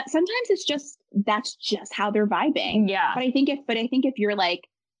like for that, sometimes that's just how they're vibing. Yeah. But I think if you're like,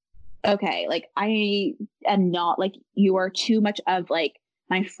 okay, like I am not like, you are too much of like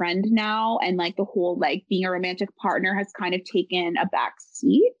my friend now, and like the whole like being a romantic partner has kind of taken a back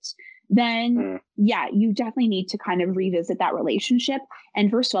seat, then yeah, you definitely need to kind of revisit that relationship.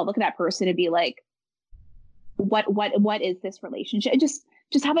 And first of all, look at that person and be like, what is this relationship? And just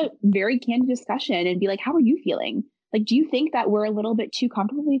have a very candid discussion and be like, how are you feeling? Like, do you think that we're a little bit too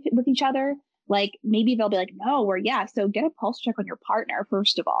comfortable with each other? Like maybe they'll be like, no, so get a pulse check on your partner,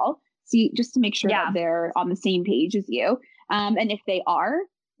 first of all. See, just to make sure that they're on the same page as you. And if they are,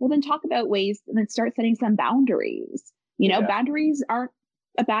 well, then talk about ways and then start setting some boundaries. You know, boundaries aren't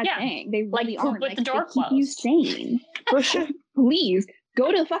a bad thing. They really aren't. With the door keep you sane. For sure. Please go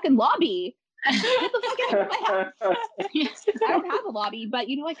to the fucking lobby. Get the fuck out of my house. I don't have a lobby, but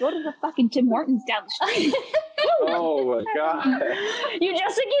you know what? Go to the fucking Tim Hortons down the street. Oh my god. You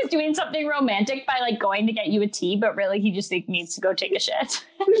just think he's doing something romantic by like going to get you a tea, but really he just like, needs to go take a shit.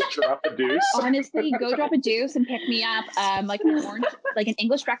 Drop a deuce. Honestly, go drop a deuce and pick me up like an orange, like an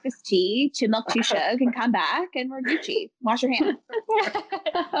English breakfast tea, 2 milk, 2 sugar, and come back and we're Gucci. Wash your hands.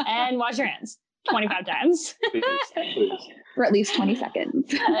 And wash your hands 25 times. Please. For at least 20 seconds.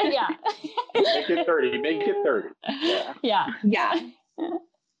 Yeah. Make it 30. Make it 30. Yeah. Yeah.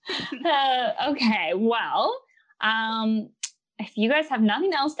 Yeah. Okay. Well, if you guys have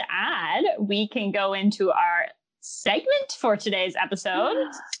nothing else to add, we can go into our segment for today's episode.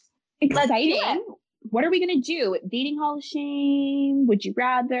 Exciting. What are we going to do? Dating Hall of Shame? Would you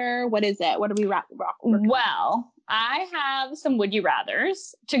rather? What is it? What are we Well, I have some would you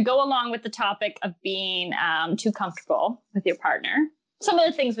rathers to go along with the topic of being too comfortable with your partner. Some of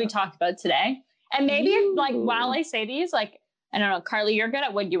the things we talked about today. And maybe if, like, while I say these, like, I don't know, Carly, you're good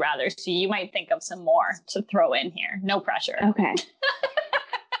at would you rather, so you might think of some more to throw in here. No pressure. Okay.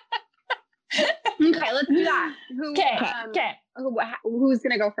 Okay, let's do that. Okay. Who's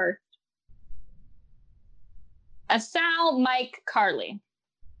gonna go first? Sal, Mike, Carly.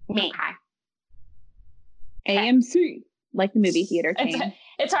 Me. Okay. AMC. Like the movie theater chain.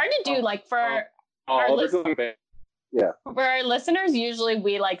 It's hard to do, like, for our listeners, usually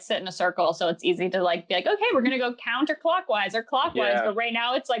we like sit in a circle, so it's easy to like be like, okay, we're gonna go counterclockwise or clockwise. Yeah. But right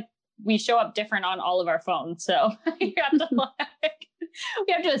now it's like we show up different on all of our phones, so you have to like,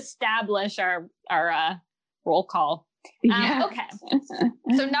 we have to establish our roll call. Yeah. Okay,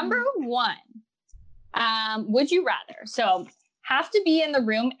 so number 1, would you rather? So have to be in the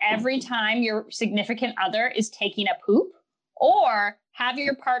room every time your significant other is taking a poop, or have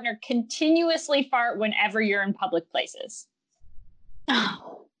your partner continuously fart whenever you're in public places?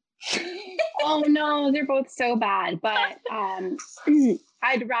 Oh no, they're both so bad. But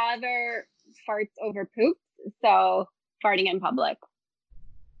I'd rather farts over poop. So farting in public.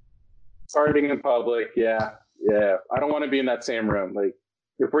 Farting in public, yeah. I don't want to be in that same room. Like,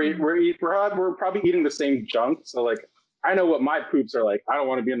 if we're probably eating the same junk, so like I know what my poops are like. I don't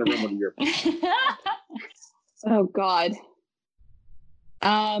want to be in the room with your poops. Oh God.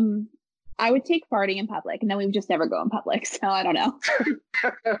 I would take farting in public, and then we would just never go in public. So I don't know.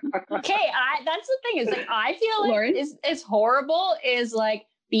 Okay, that's the thing is like I feel like Lauren? is horrible is like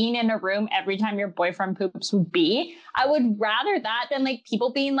being in a room every time your boyfriend poops would be. I would rather that than like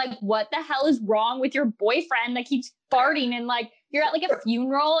people being like, what the hell is wrong with your boyfriend that keeps farting, and like you're at like a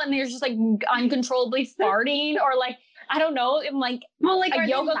funeral and there's just like uncontrollably farting, or like I don't know, in like a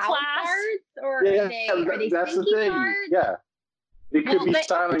yoga class. Farts, or are they that's the stinky thing. farts? Yeah. It could be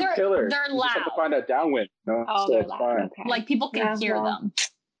silent killer. They're You just have to loud. find a downwind. No? Oh, So they're it's loud. fine. Okay. Like people can hear them.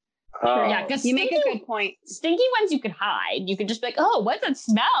 Oh. Yeah, because You make a good point. stinky ones you could hide. You could just be like, oh, what's that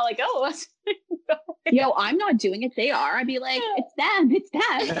smell? Like, oh, what's Yo, I'm not doing it. They are. I'd be like, it's them.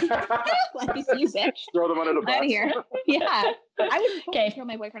 Like, you bitch. Throw them under the bus. Out of here. Yeah. I would Okay, throw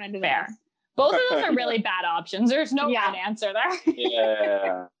my boyfriend under the fair. bus. Both of those are really bad options. There's no Yeah. right answer there.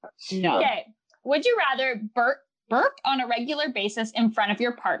 Yeah. No. Okay. Would you rather burp on a regular basis in front of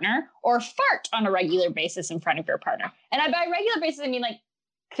your partner or fart on a regular basis in front of your partner? And by regular basis, I mean like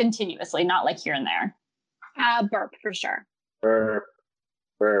continuously, not like here and there. Burp for sure. Burp.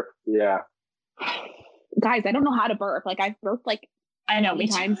 Yeah. Guys, I don't know how to burp. Like, I've burped like I know, me 20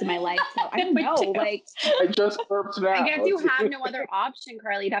 too. times in my life. So I don't Me know. too. Like, I just burped now. I guess you have no other option,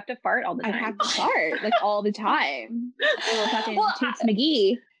 Carly. You'd have to fart all the I time. have to fart like all the time. Little fucking Well, Toots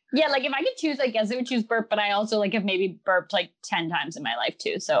McGee. Yeah, like if I could choose, I guess I would choose burp, but I also like have maybe burped like 10 times in my life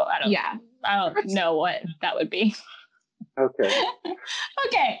too. So I don't know what that would be. Okay.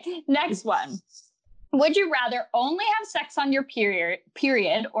 Okay, next one. Would you rather only have sex on your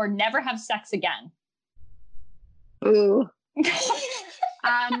period or never have sex again? Ooh.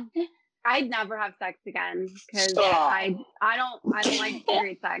 I'd never have sex again because I don't like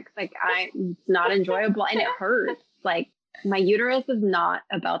period sex. Like it's not enjoyable and it hurts. Like my uterus is not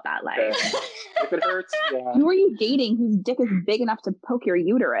about that life. Okay. If it hurts, yeah. Who are you dating whose dick is big enough to poke your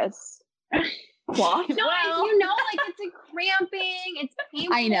uterus? What? No, Well- like it's a cramping. It's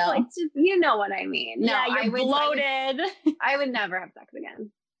painful. I know. It's just you know what I mean. No, Yeah, you're bloated. I would never have sex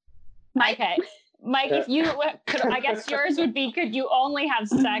again. Okay. Mike, if you could, I guess yours would be, could you only have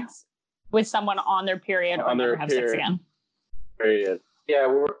sex with someone on their period or On their never have sex period. again? Period.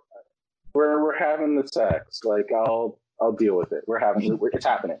 Yeah, we're having the sex. Like I'll deal with it. It's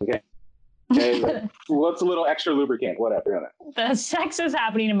happening. Okay. Okay, what's a little extra lubricant? Whatever. The sex is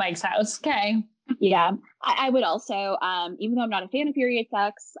happening in Mike's house. Okay. Yeah, I would also, even though I'm not a fan of period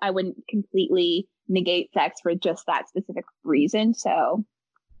sex, I wouldn't completely negate sex for just that specific reason. So,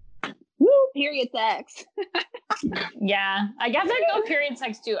 woo, period sex. Yeah, I guess I'd go period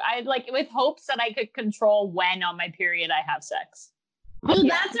sex too. I'd like with hopes that I could control when on my period I have sex. Well,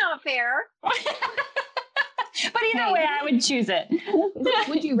 that's not fair. But either way, I would choose it.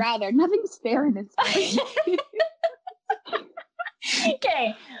 Would you rather? Nothing's fair in this game.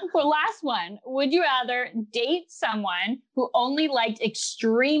 Okay, well, last one. Would you rather date someone who only liked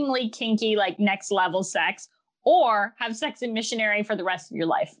extremely kinky, like next level sex, or have sex in missionary for the rest of your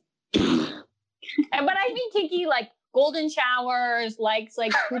life? But I mean kinky, like golden showers, likes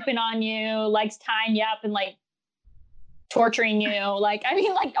like pooping on you, likes tying you up and like torturing you. Like, I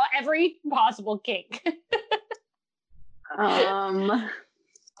mean, like every possible kink.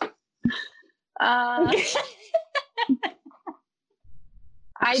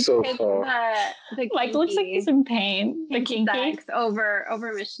 I'd So pick far. the Like, looks like he's in pain. The kinky. sex over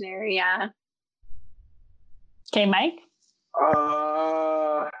missionary. Yeah. Okay, Mike.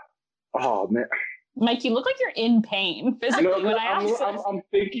 Oh man. Mike, you look like you're in pain physically. No, when I asked this. I'm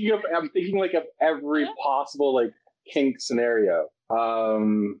thinking like of every possible like kink scenario. You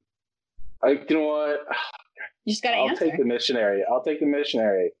know what? You just gotta I'll answer. take the missionary.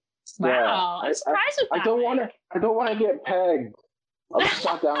 Wow, Yeah. I'm surprised with that. I don't want to get pegged. I'm just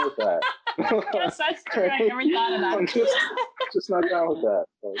not down with that. Yes, that's true. I never thought of that. I'm just not down with that.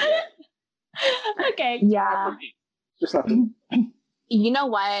 So, yeah. Okay. Yeah. Just not. You know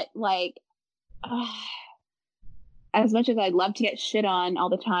what? Like, as much as I'd love to get shit on all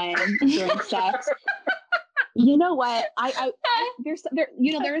the time during sex, you know what? There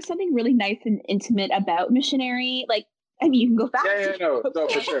is something really nice and intimate about missionary. Like, I mean, you can go back. No,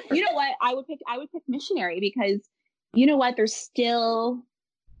 for sure. You know what? I would pick missionary because, you know what? There's still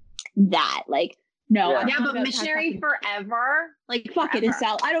that. Like, no. Yeah. Yeah, but missionary forever. Like, Fuck it, forever.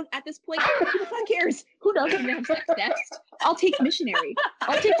 Sal. I don't. At this point, who the fuck cares? Who knows when you have sex next? I'll take missionary.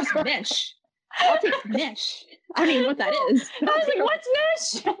 I'll take just mish. I'll take mish. I don't even know what that is. I was like, what's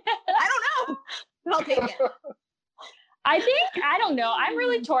this? I don't know. But I'll take it. I don't know. I'm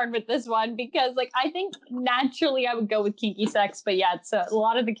really torn with this one because, like, I think naturally I would go with kinky sex, but yeah, it's a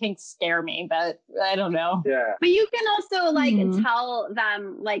lot of the kinks scare me, but I don't know. Yeah. But you can also like tell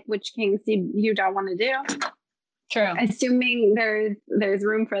them like which kinks you don't want to do. True. Assuming there's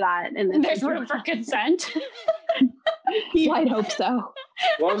room for that in the There's future. room for consent. Well, I'd hope so.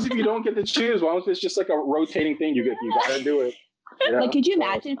 As long as if you don't get to choose, as long as it's just like a rotating thing, you gotta do it. You know? Like, could you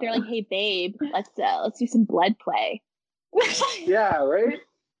imagine if they're like, "Hey, babe, let's do some blood play." Yeah, right.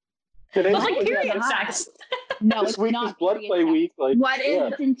 Today, It's like period sex. No, this it's week not is blood period play sex. week. Like, What is yeah.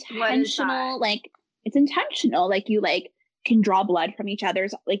 It's intentional. that? Like, it's intentional. Like, you like can draw blood from each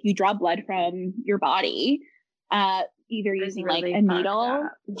other's. Like, you draw blood from your body. Either That's using really like a needle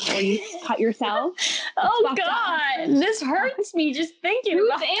fucked or you cut yourself. Oh fucked up. God, this hurts me just thinking Who's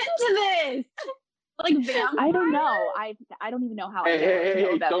about into this? Like vampires? I don't know. I don't even know how. I know Hey,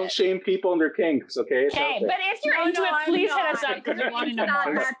 about don't it. shame people and their kinks, okay? It's out Okay, there. but if you're into it, please hit us up because we want to know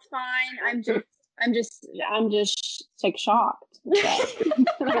more. That's fine. I'm just like shocked.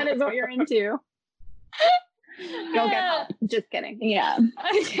 That is what you're into. Go get help. Just kidding. Yeah.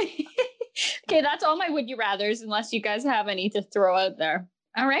 Okay, that's all my would you rathers, unless you guys have any to throw out there.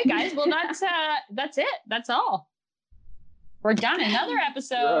 All right, guys. Well, that's it. That's all. We're done. Another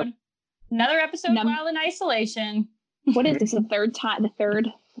episode. Another episode while in isolation. What is this? The third time? The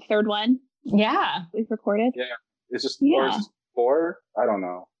third one Yeah. we've recorded. Yeah. It's just Yeah. or is it 4? I don't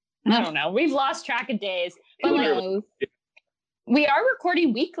know. I don't know. We've lost track of days. But Who like, knows? we are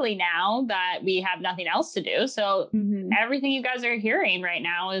recording weekly now that we have nothing else to do. So everything you guys are hearing right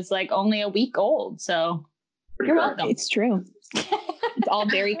now is like only a week old. So you're welcome. It's true. It's all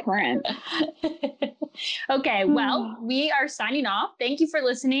very current. Okay, well, we are signing off. Thank you for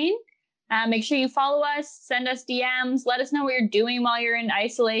listening. Make sure you follow us, send us DMs, let us know what you're doing while you're in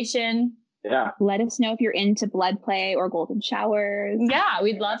isolation. Yeah. Let us know if you're into blood play or golden showers. Yeah,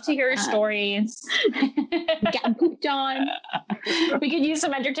 we'd love to hear your stories. Getting pooped on. We could use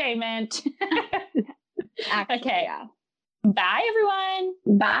some entertainment. Actually, Okay. yeah. Bye, everyone.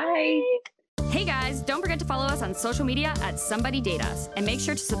 Bye. Hey guys, don't forget to follow us on social media at Somebody Date Us and make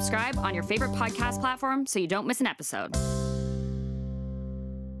sure to subscribe on your favorite podcast platform so you don't miss an episode.